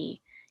 enough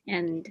money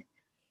and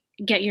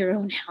get your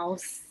own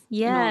house and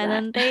Yeah, all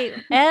and that.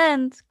 then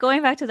and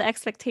going back to the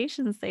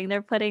expectations thing,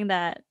 they're putting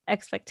that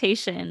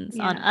expectations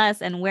on Yeah.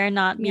 us, and we're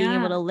not being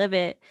able Yeah. to live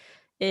it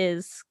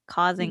is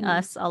causing Mhm.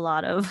 us a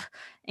lot of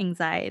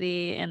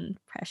anxiety and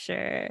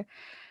pressure,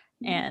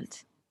 Yes.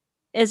 and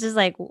it's just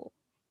like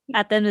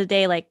at the end of the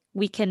day, like,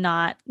 we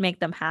cannot make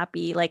them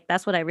happy. Like,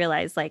 that's what I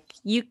realized. Like,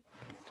 Yeah.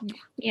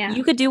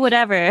 you could do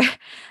whatever.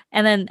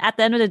 And then at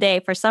the end of the day,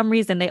 for some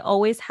reason, they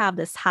always have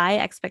this high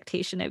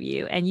expectation of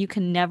you and you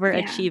can never Yeah.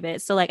 achieve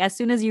it. So, like, as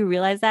soon as you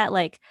realize that,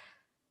 like,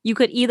 you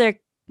could either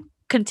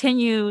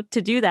continue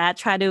to do that,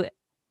 try to,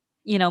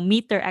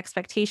 meet their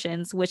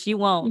expectations, which you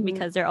won't Mhm.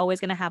 because they're always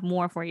going to have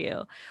more for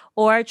you,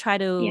 or try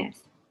to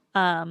Yes.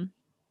 um,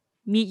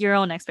 meet your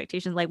own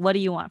expectations. Like, what do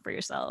you want for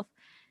yourself?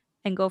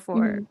 And go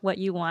for Mhm. what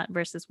you want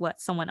versus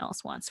what someone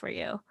else wants for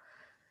you.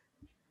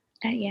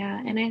 Yeah,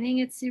 and I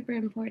think it's super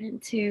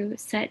important to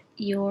set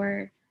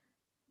your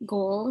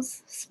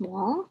goals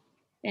small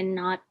and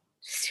not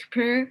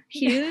super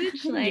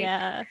huge, like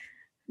Yeah.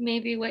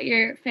 maybe what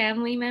your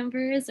family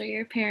members or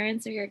your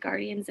parents or your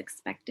guardians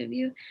expect of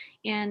you.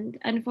 And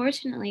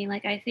unfortunately,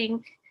 like I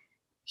think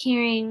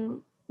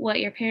hearing what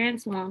your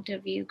parents want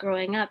of you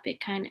growing up, you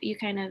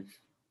kind of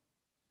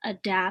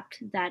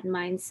adapt that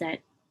mindset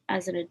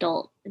as an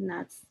adult, and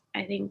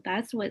I think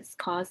that's what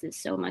causes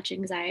so much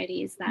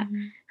anxiety, is that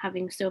Mhm.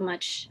 having so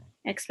much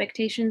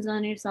expectations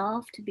on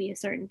yourself to be a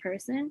certain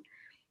person,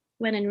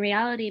 when in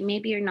reality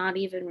maybe you're not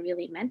even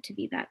really meant to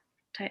be that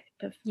type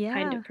of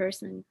kind of Yeah.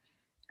 person.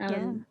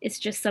 Yeah. It's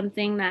just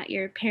something that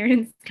your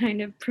parents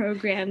kind of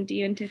programmed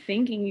you into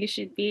thinking you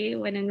should be,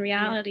 when in Yeah.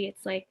 reality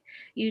it's like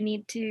you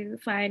need to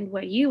find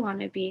what you want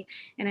to be.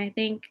 And I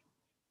think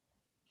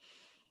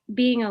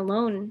being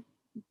alone,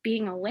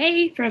 being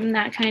away from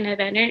that kind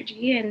of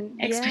energy and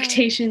Yeah.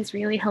 expectations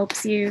really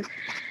helps you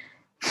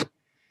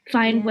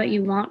find what Yeah.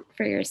 you want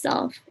for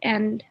yourself.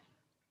 And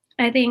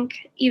I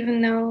think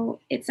even though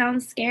it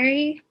sounds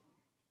scary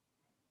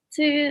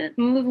to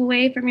move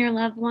away from your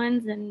loved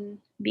ones and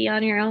be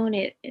on your own,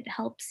 it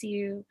helps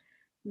you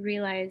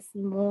realize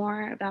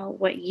more about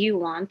what you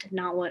want,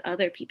 not what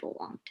other people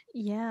want.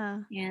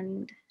 Yeah.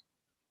 And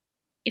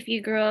if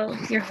you grow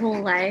your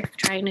whole life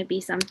trying to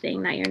be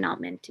something that you're not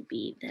meant to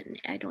be, then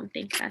I don't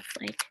think that's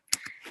like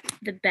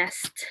the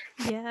best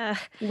Yeah.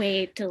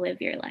 way to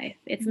live your life.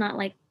 It's not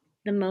like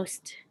the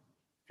most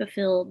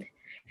fulfilled.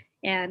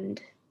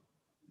 And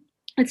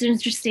it's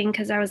interesting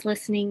because I was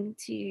listening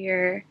to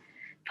your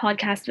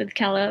podcast with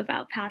Kella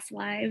about past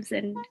lives,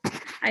 and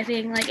I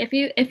think like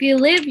if you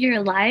live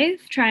your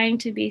life trying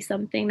to be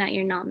something that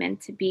you're not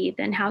meant to be,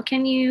 then how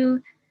can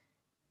you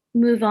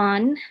move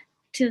on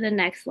to the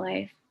next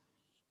life,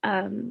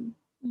 um,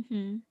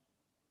 Mhm.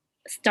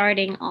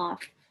 starting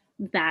off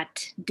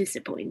that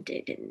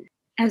disappointed? And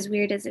as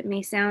weird as it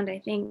may sound, I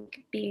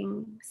think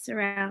being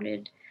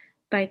surrounded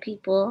by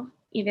people,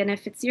 even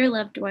if it's your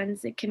loved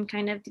ones, it can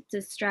kind of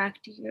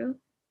distract you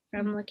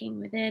from Mm. looking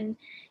within.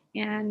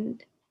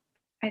 And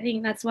I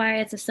think that's why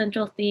it's a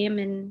central theme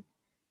in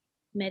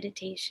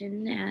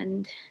meditation.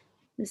 And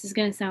this is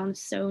gonna sound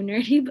so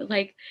nerdy, but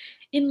like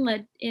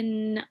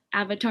in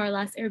Avatar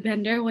Last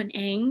Airbender, when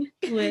Aang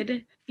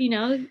would,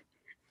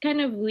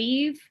 kind of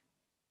leave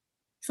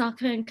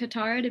Sokka and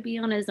Katara to be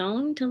on his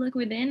own to look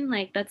within,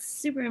 like that's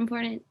super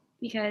important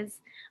because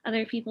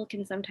other people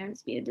can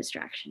sometimes be a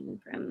distraction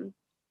from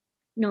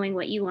knowing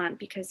what you want,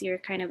 because you're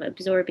kind of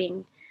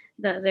absorbing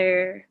the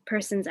other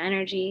person's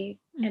energy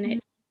and Mhm.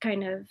 it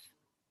kind of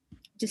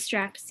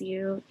distracts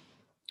you.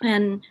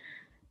 And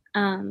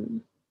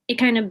um, it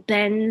kind of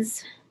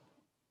bends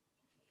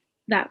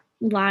that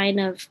line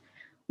of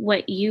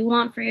what you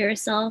want for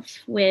yourself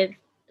with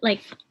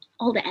like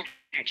all the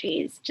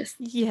energy is just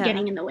Yeah.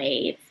 getting in the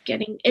way.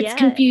 It's Yeah.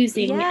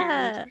 confusing. And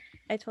Yeah.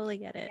 I totally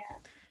get it.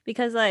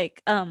 Because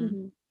like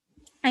mhm,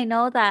 I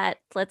know that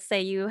let's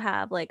say you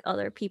have like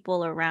other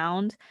people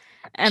around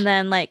and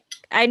then like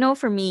I know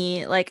for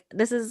me like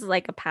this is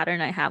like a pattern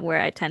I have where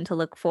I tend to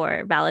look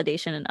for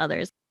validation in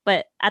others,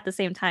 but at the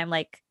same time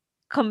like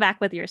come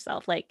back with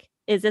yourself, like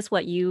is this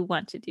what you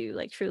want to do?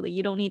 Like truly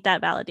you don't need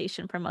that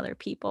validation from other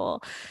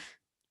people.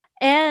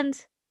 And,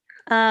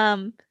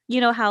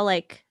 you know how,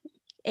 like,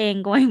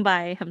 Aang going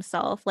by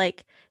himself,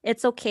 like,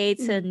 it's okay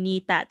to mhm,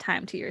 need that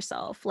time to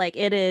yourself, like,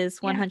 it is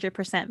yeah,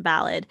 100%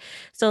 valid.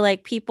 So,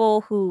 like,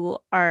 people who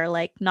are,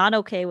 like, not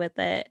okay with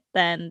it,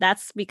 then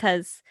that's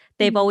because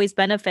they've mhm, always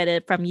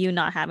benefited from you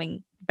not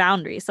having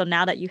boundaries. So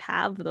now that you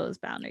have those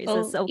boundaries,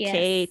 it's Oh,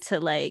 okay yes. to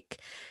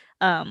like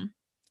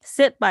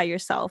sit by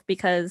yourself,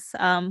 because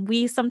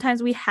we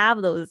sometimes we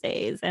have those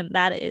days, and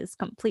that is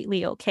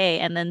completely okay.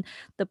 And then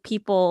the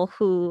people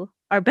who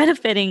are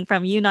benefiting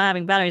from you not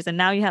having boundaries, and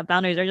now you have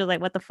boundaries, are just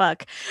like, what the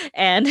fuck?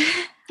 And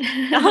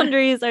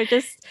boundaries are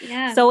just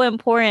Yeah. so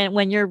important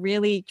when you're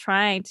really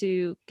trying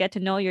to get to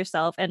know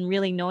yourself and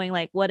really knowing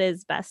like what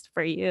is best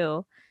for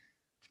you.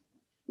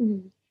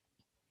 Mhm.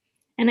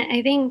 And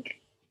I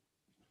think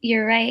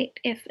you're right.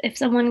 If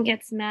someone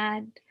gets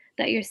mad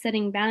that you're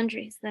setting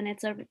boundaries, then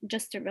it's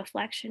just a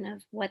reflection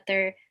of what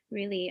they're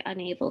really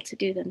unable to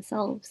do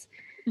themselves.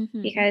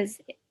 Mm-hmm. Because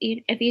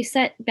if you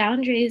set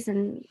boundaries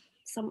and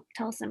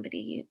tell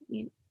somebody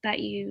that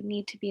you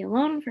need to be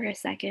alone for a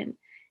second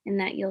and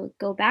that you'll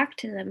go back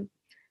to them,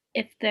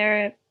 if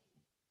they're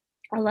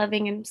a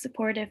loving and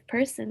supportive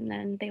person,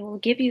 then they will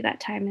give you that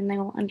time and they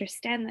will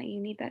understand that you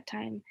need that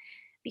time,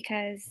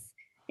 because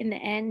in the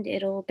end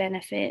it'll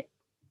benefit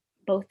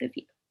both of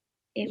you.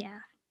 It Yeah.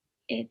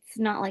 it's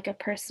not like a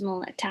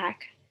personal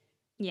attack.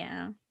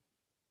 Yeah,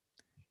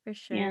 for Yeah.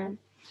 sure.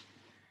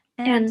 And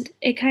And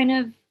it kind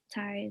of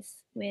ties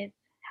with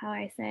how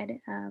I said,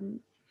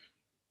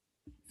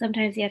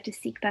 sometimes you have to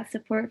seek that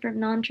support from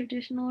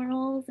non-traditional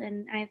roles,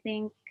 and I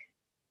think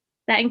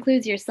that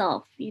includes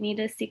yourself. You need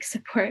to seek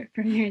support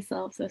from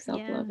yourself, so yeah,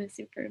 self-love is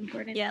super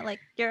important. yeah, like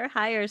your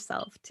higher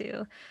self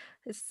too.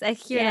 I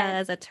hear that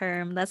Yes. as a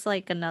term. That's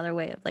like another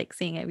way of like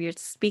seeing it. You're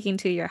speaking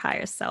to your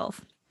higher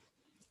self.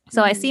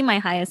 So I see Mhm. my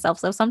highest self.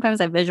 So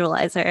sometimes I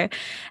visualize her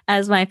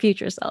as my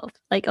future self.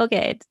 Like,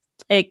 okay,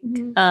 like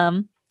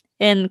Mhm.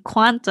 in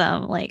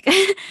quantum, like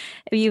if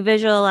you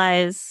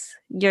visualize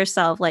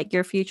yourself, like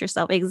your future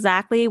self,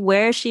 exactly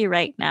where is she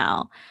right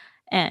now?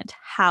 And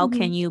how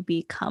can Mhm. you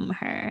become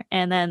her?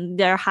 And then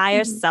their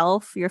higher Mhm.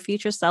 self, your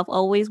future self,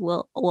 always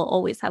will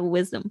always have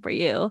wisdom for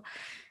you.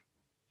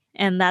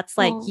 And that's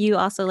like Oh, you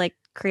also like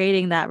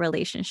creating that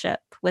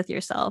relationship with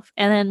yourself.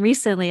 And then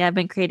recently I've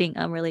been creating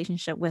a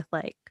relationship with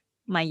like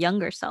my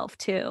younger self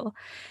too.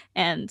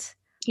 And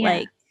yeah.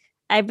 like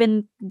I've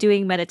been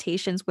doing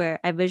meditations where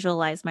I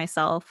visualize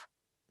myself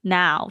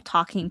now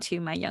talking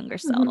to my younger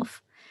Mhm.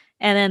 self.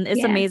 And then it's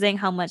Yes. amazing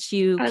how much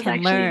you I was can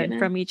actually learn gonna,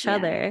 from each yeah.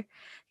 other.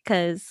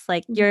 Cause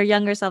like your Mhm.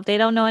 younger self, they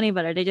don't know any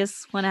better. They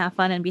just want to have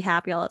fun and be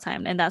happy all the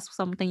time. And that's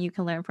something you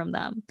can learn from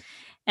them.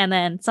 And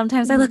then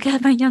sometimes I Mhm. look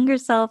at my younger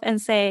self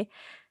and say,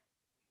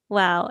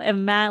 wow,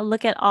 and Matt,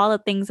 look at all the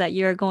things that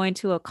you're going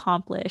to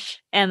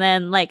accomplish. And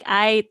then like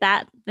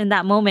that in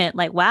that moment,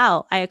 like,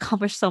 wow, I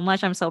accomplished so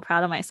much. I'm so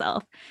proud of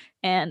myself.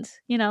 And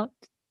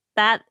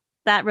that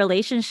that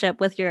relationship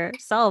with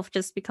yourself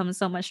just becomes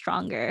so much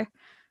stronger.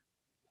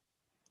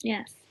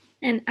 Yes.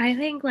 And I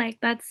think like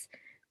that's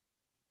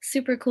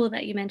super cool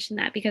that you mentioned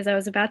that, because I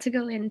was about to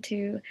go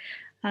into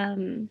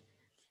um,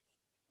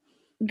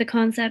 the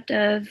concept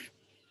of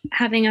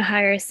having a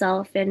higher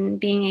self and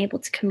being able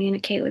to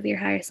communicate with your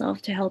higher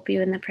self to help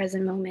you in the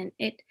present moment.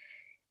 It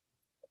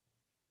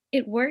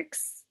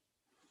works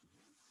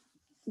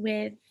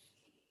with,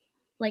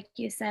 like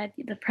you said,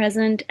 the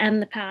present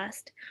and the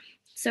past.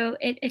 So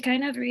it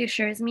kind of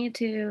reassures me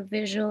to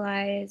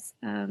visualize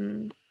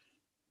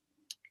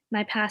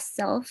my past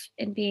self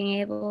and being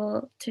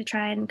able to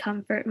try and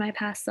comfort my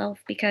past self,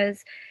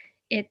 because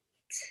it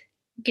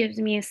gives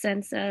me a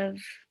sense of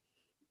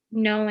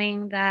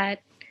knowing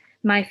that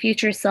my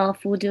future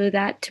self will do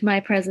that to my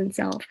present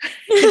self,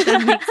 if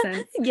that makes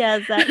sense.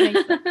 Yes, that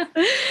makes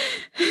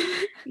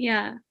sense.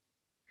 Yeah.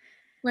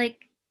 Like,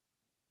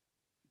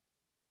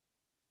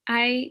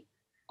 I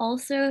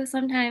also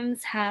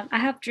sometimes I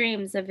have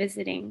dreams of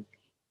visiting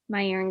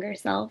my younger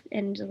self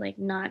and like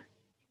not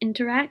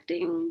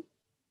interacting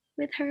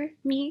with her,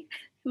 me,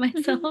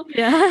 myself.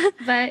 Yeah.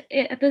 But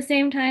at the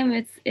same time,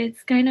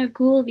 it's kind of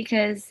cool,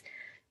 because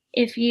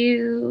if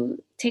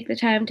you take the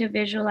time to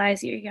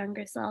visualize your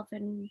younger self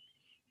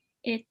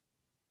it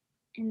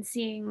and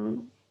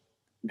seeing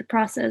the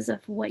process of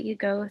what you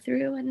go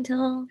through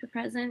until the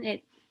present,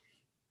 it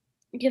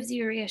gives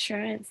you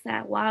reassurance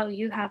that wow,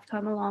 you have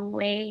come a long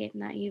way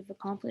and that you've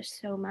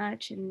accomplished so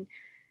much. And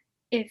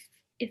if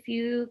if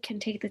you can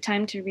take the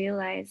time to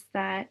realize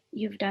that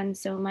you've done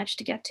so much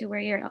to get to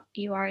where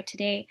you are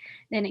today,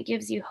 then it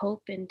gives you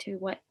hope into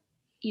what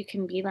you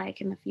can be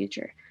like in the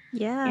future.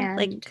 Yeah, And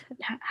like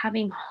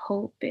having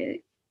hope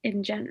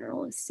in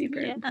general is super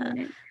yeah.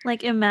 important.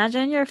 Like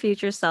imagine your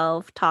future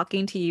self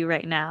talking to you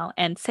right now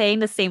and saying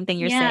the same thing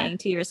you're Yeah. saying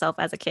to yourself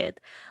as a kid.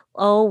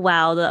 Oh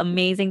wow, the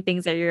amazing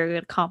things that you're gonna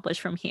accomplish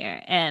from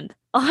here. And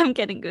oh, I'm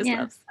getting goosebumps.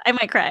 Yes. I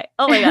might cry.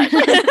 Oh my gosh.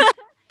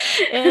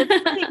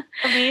 It's like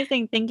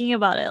amazing thinking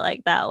about it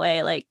like that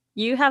way. Like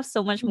you have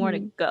so much more to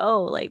Mhm.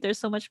 go. Like there's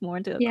so much more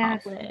to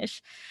Yes.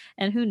 accomplish.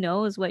 And who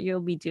knows what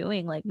you'll be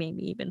doing like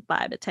maybe even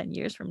 5 to 10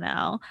 years from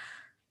now.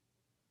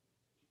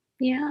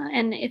 Yeah,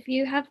 and if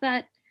you have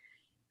that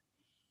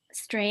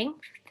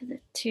strength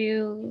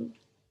to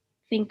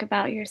think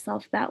about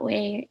yourself that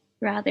way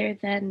rather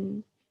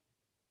than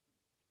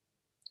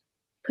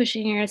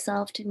pushing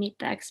yourself to meet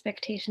the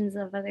expectations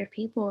of other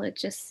people,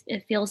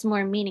 it feels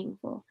more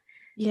meaningful.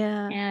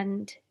 Yeah.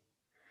 And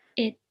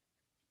it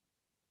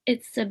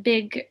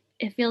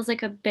it feels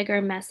like a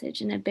bigger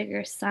message and a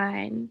bigger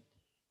sign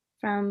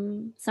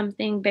from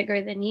something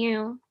bigger than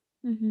you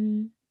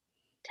Mm-hmm.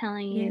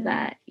 telling you Yeah.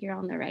 that you're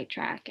on the right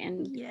track.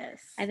 And I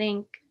Yes.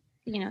 think,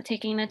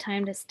 taking the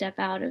time to step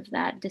out of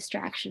that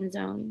distraction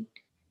zone,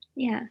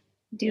 yeah,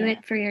 do Yeah.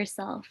 it for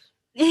yourself,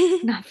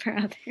 not for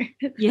others.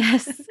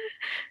 Yes.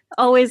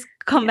 Always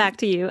come Yeah. back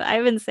to you.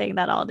 I've been saying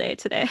that all day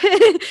today.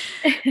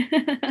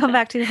 Come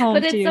back to home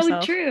But to it's so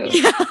yourself. true.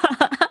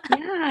 Yeah.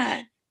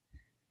 Yeah.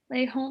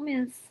 Like home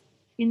is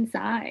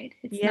inside.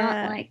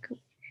 Yeah.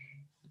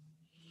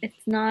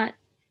 It's not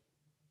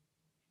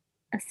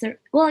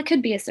well, it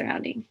could be a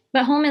surrounding,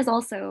 but home is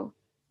also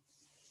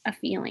a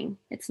feeling.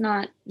 It's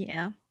not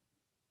Yeah.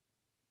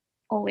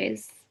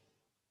 always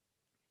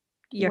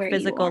Your where you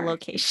physical are.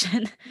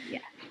 location. Yeah.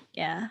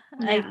 Yeah.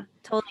 I Yeah.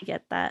 totally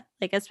get that.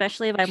 Like,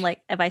 especially if I'm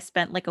like, if I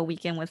spent like a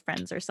weekend with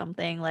friends or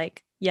something,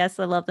 like, yes,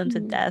 I love them to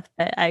Mhm. death,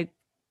 but I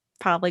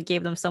probably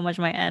gave them so much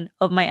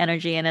of my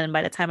energy. And then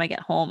by the time I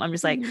get home, I'm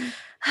just like, Mhm.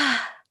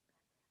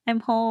 I'm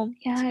home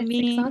Yeah, to it's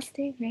me.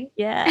 exhausting, right?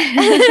 Yeah.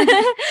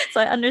 So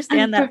I I'm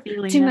understand that for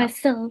feeling to now.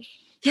 myself.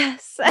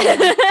 Yes.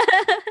 Yeah.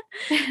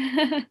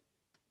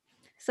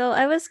 So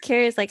I was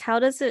curious, like, how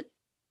is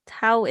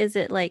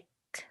it like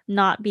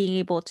not being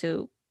able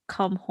to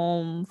come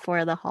home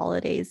for the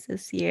holidays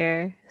this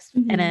year?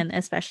 And Mhm. then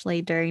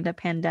especially during the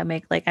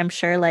pandemic, like I'm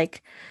sure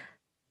like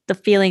the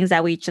feelings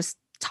that we just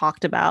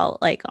talked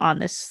about like on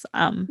this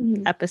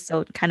Mhm.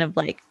 episode kind of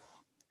like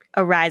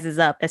arises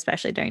up,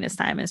 especially during this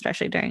time, and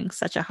especially during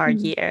such a hard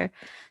Mhm. year.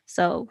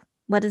 So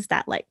what is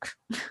that like?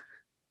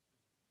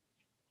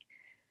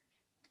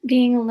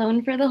 Being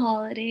alone for the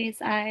holidays,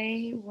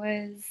 I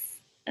was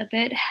a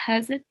bit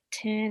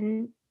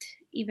hesitant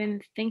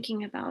even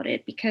thinking about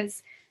it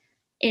because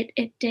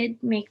it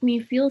did make me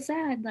feel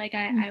sad. Like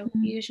I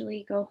Mhm.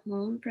 usually go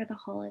home for the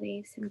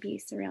holidays and be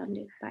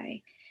surrounded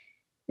by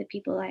the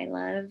people I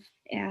love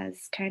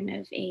as kind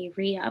of a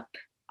re-up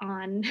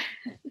on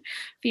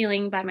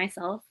feeling by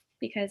myself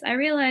because I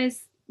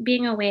realize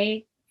being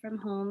away from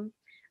home,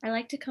 I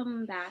like to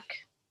come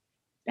back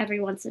every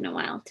once in a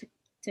while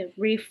to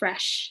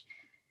refresh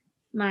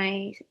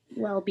my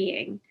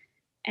well-being.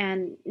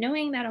 And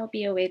knowing that I'll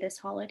be away this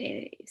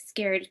holiday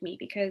scared me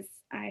because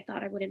I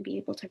thought I wouldn't be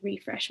able to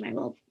refresh my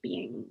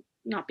well-being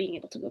not being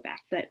able to go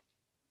back. But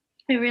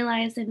I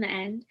realized in the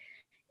end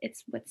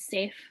it's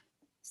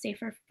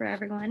safer for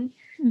everyone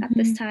at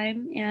this Mhm.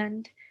 time,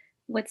 and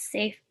what's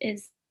safe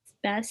is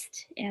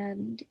best.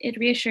 And it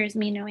reassures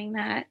me knowing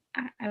that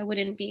I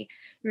wouldn't be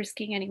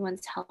risking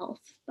anyone's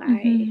health by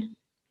Mhm.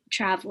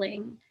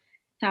 traveling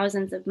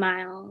thousands of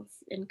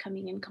miles and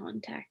coming in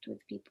contact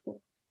with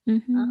people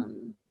Mhm.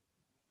 um,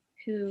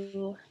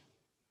 who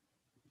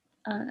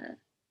uh,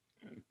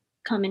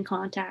 come in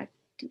contact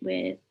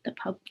with the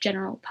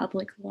general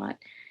public a lot.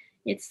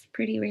 It's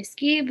pretty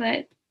risky,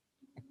 but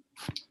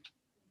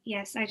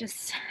yes, I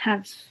just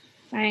have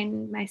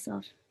find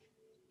myself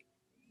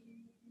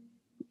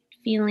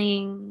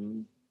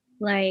feeling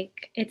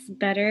like it's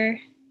better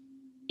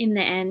in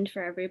the end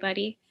for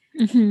everybody.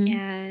 Mhm.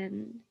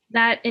 And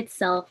that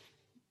itself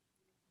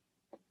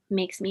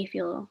makes me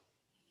feel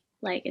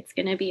like it's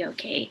going to be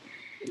okay.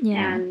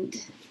 Yeah.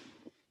 And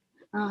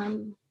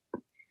um,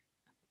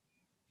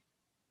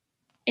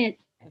 it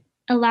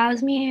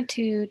allows me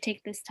to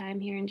take this time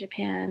here in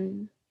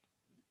Japan,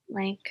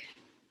 like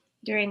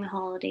during the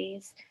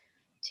holidays,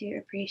 to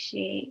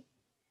appreciate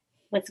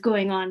what's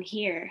going on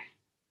here.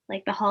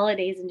 Like the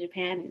holidays in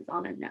Japan is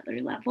on another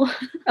level.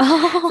 So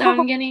I'm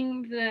Oh.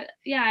 getting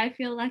yeah, I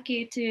feel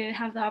lucky to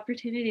have the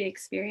opportunity to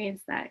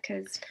experience that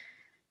because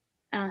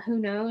who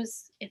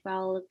knows if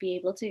I'll be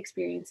able to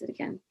experience it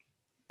again.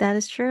 That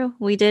is true.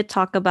 We did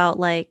talk about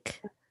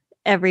like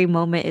every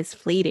moment is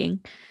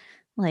fleeting.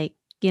 Like,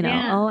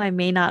 Yeah, oh, I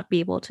may not be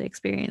able to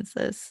experience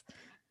this.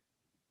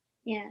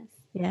 yes.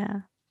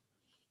 Yeah.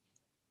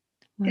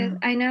 Because Wow.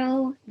 I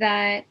know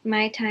that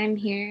my time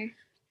here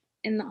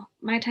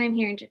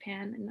in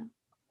Japan and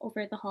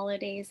over the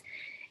holidays,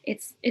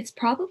 it's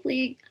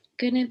probably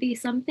gonna be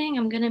something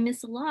I'm gonna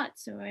miss a lot.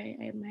 So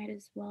I might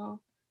as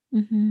well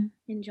Mhm.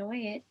 enjoy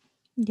it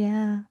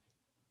Yeah.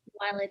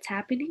 while it's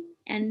happening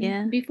and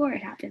Yeah. before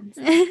it happens.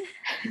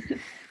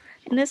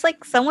 And it's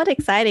like somewhat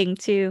exciting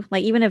too.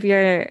 Like even if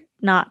you're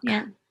not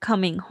Yeah.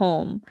 coming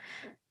home,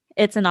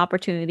 it's an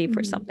opportunity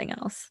for Mhm. something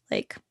else.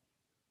 Like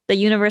the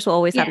universe will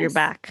always have your Yes.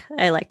 back,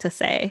 I like to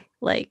say.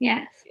 Like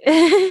Yes.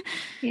 no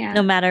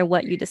Yeah. matter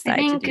what you I decide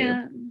to think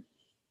do.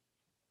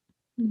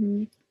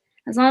 mhm.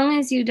 As long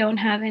as you don't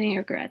have any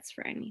regrets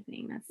for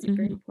anything, that's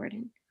super Mhm.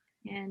 important.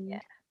 And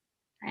Yeah.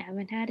 I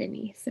haven't had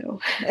any, so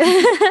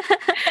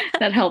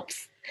that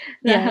helps.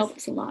 That Yes.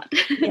 helps a lot.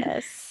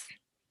 Yes.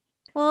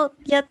 Well,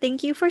 yeah,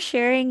 thank you for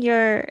sharing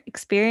your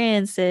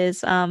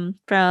experiences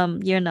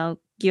from,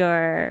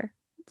 your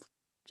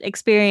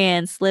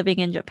experience living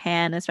in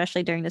Japan,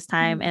 especially during this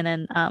time, Mhm. and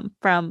then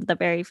from the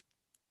very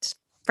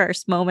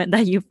first moment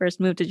that you first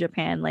moved to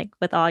Japan, like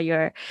with all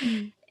your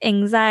Mhm.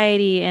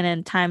 anxiety and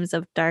in times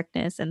of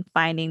darkness and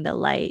finding the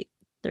light.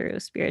 through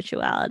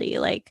spirituality.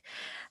 Like,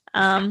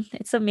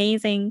 it's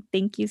amazing.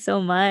 Thank you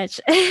so much.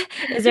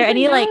 Is there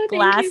any like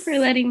thank you for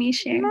letting me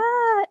share.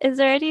 Yeah. Is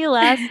there any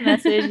last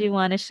message you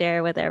want to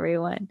share with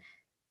everyone?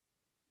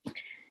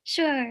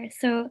 Sure.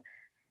 So,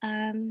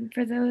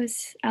 for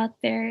those out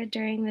there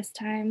during this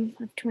time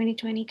of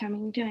 2020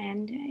 coming to an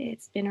end,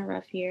 it's been a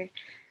rough year.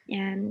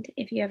 And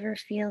if you ever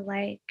feel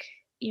like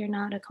you're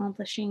not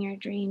accomplishing your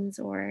dreams,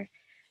 or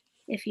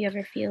if you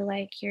ever feel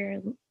like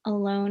you're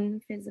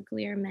alone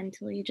physically or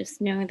mentally,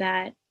 just know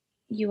that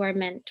you are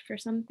meant for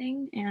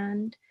something,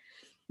 and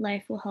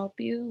life will help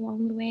you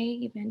along the way,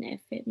 even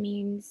if it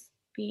means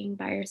being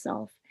by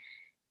yourself.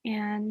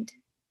 And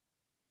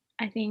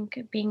I think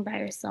being by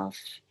yourself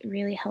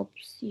really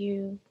helps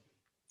you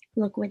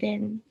look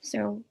within.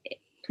 So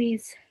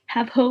please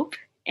have hope,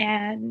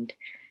 and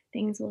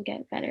things will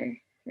get better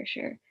for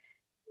sure.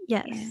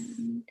 Yes.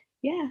 And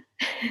yeah.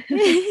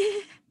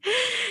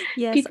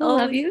 Yes. People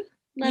love you.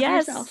 Love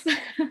yes. yourself.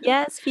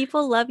 Yes,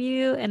 people love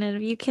you. And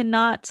if you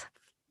cannot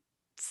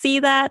see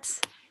that,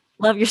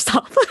 love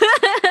yourself.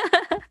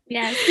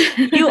 Yes.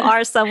 You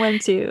are someone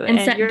too. And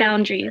set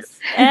boundaries.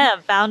 Yeah,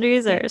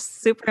 boundaries are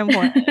super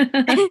important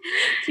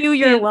to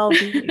your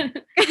well-being.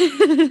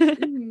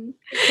 Take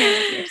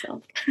care of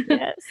yourself.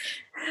 Yes.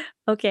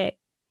 Okay.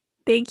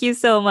 Thank you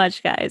so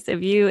much, guys.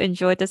 If you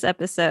enjoyed this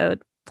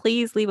episode,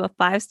 please leave a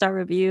 5-star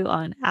review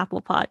on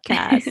Apple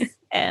Podcasts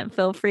and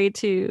feel free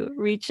to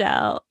reach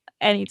out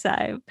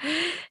anytime.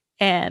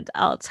 And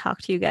I'll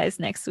talk to you guys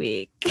next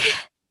week.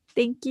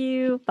 Thank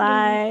you.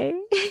 Bye.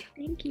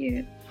 Thank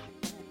you.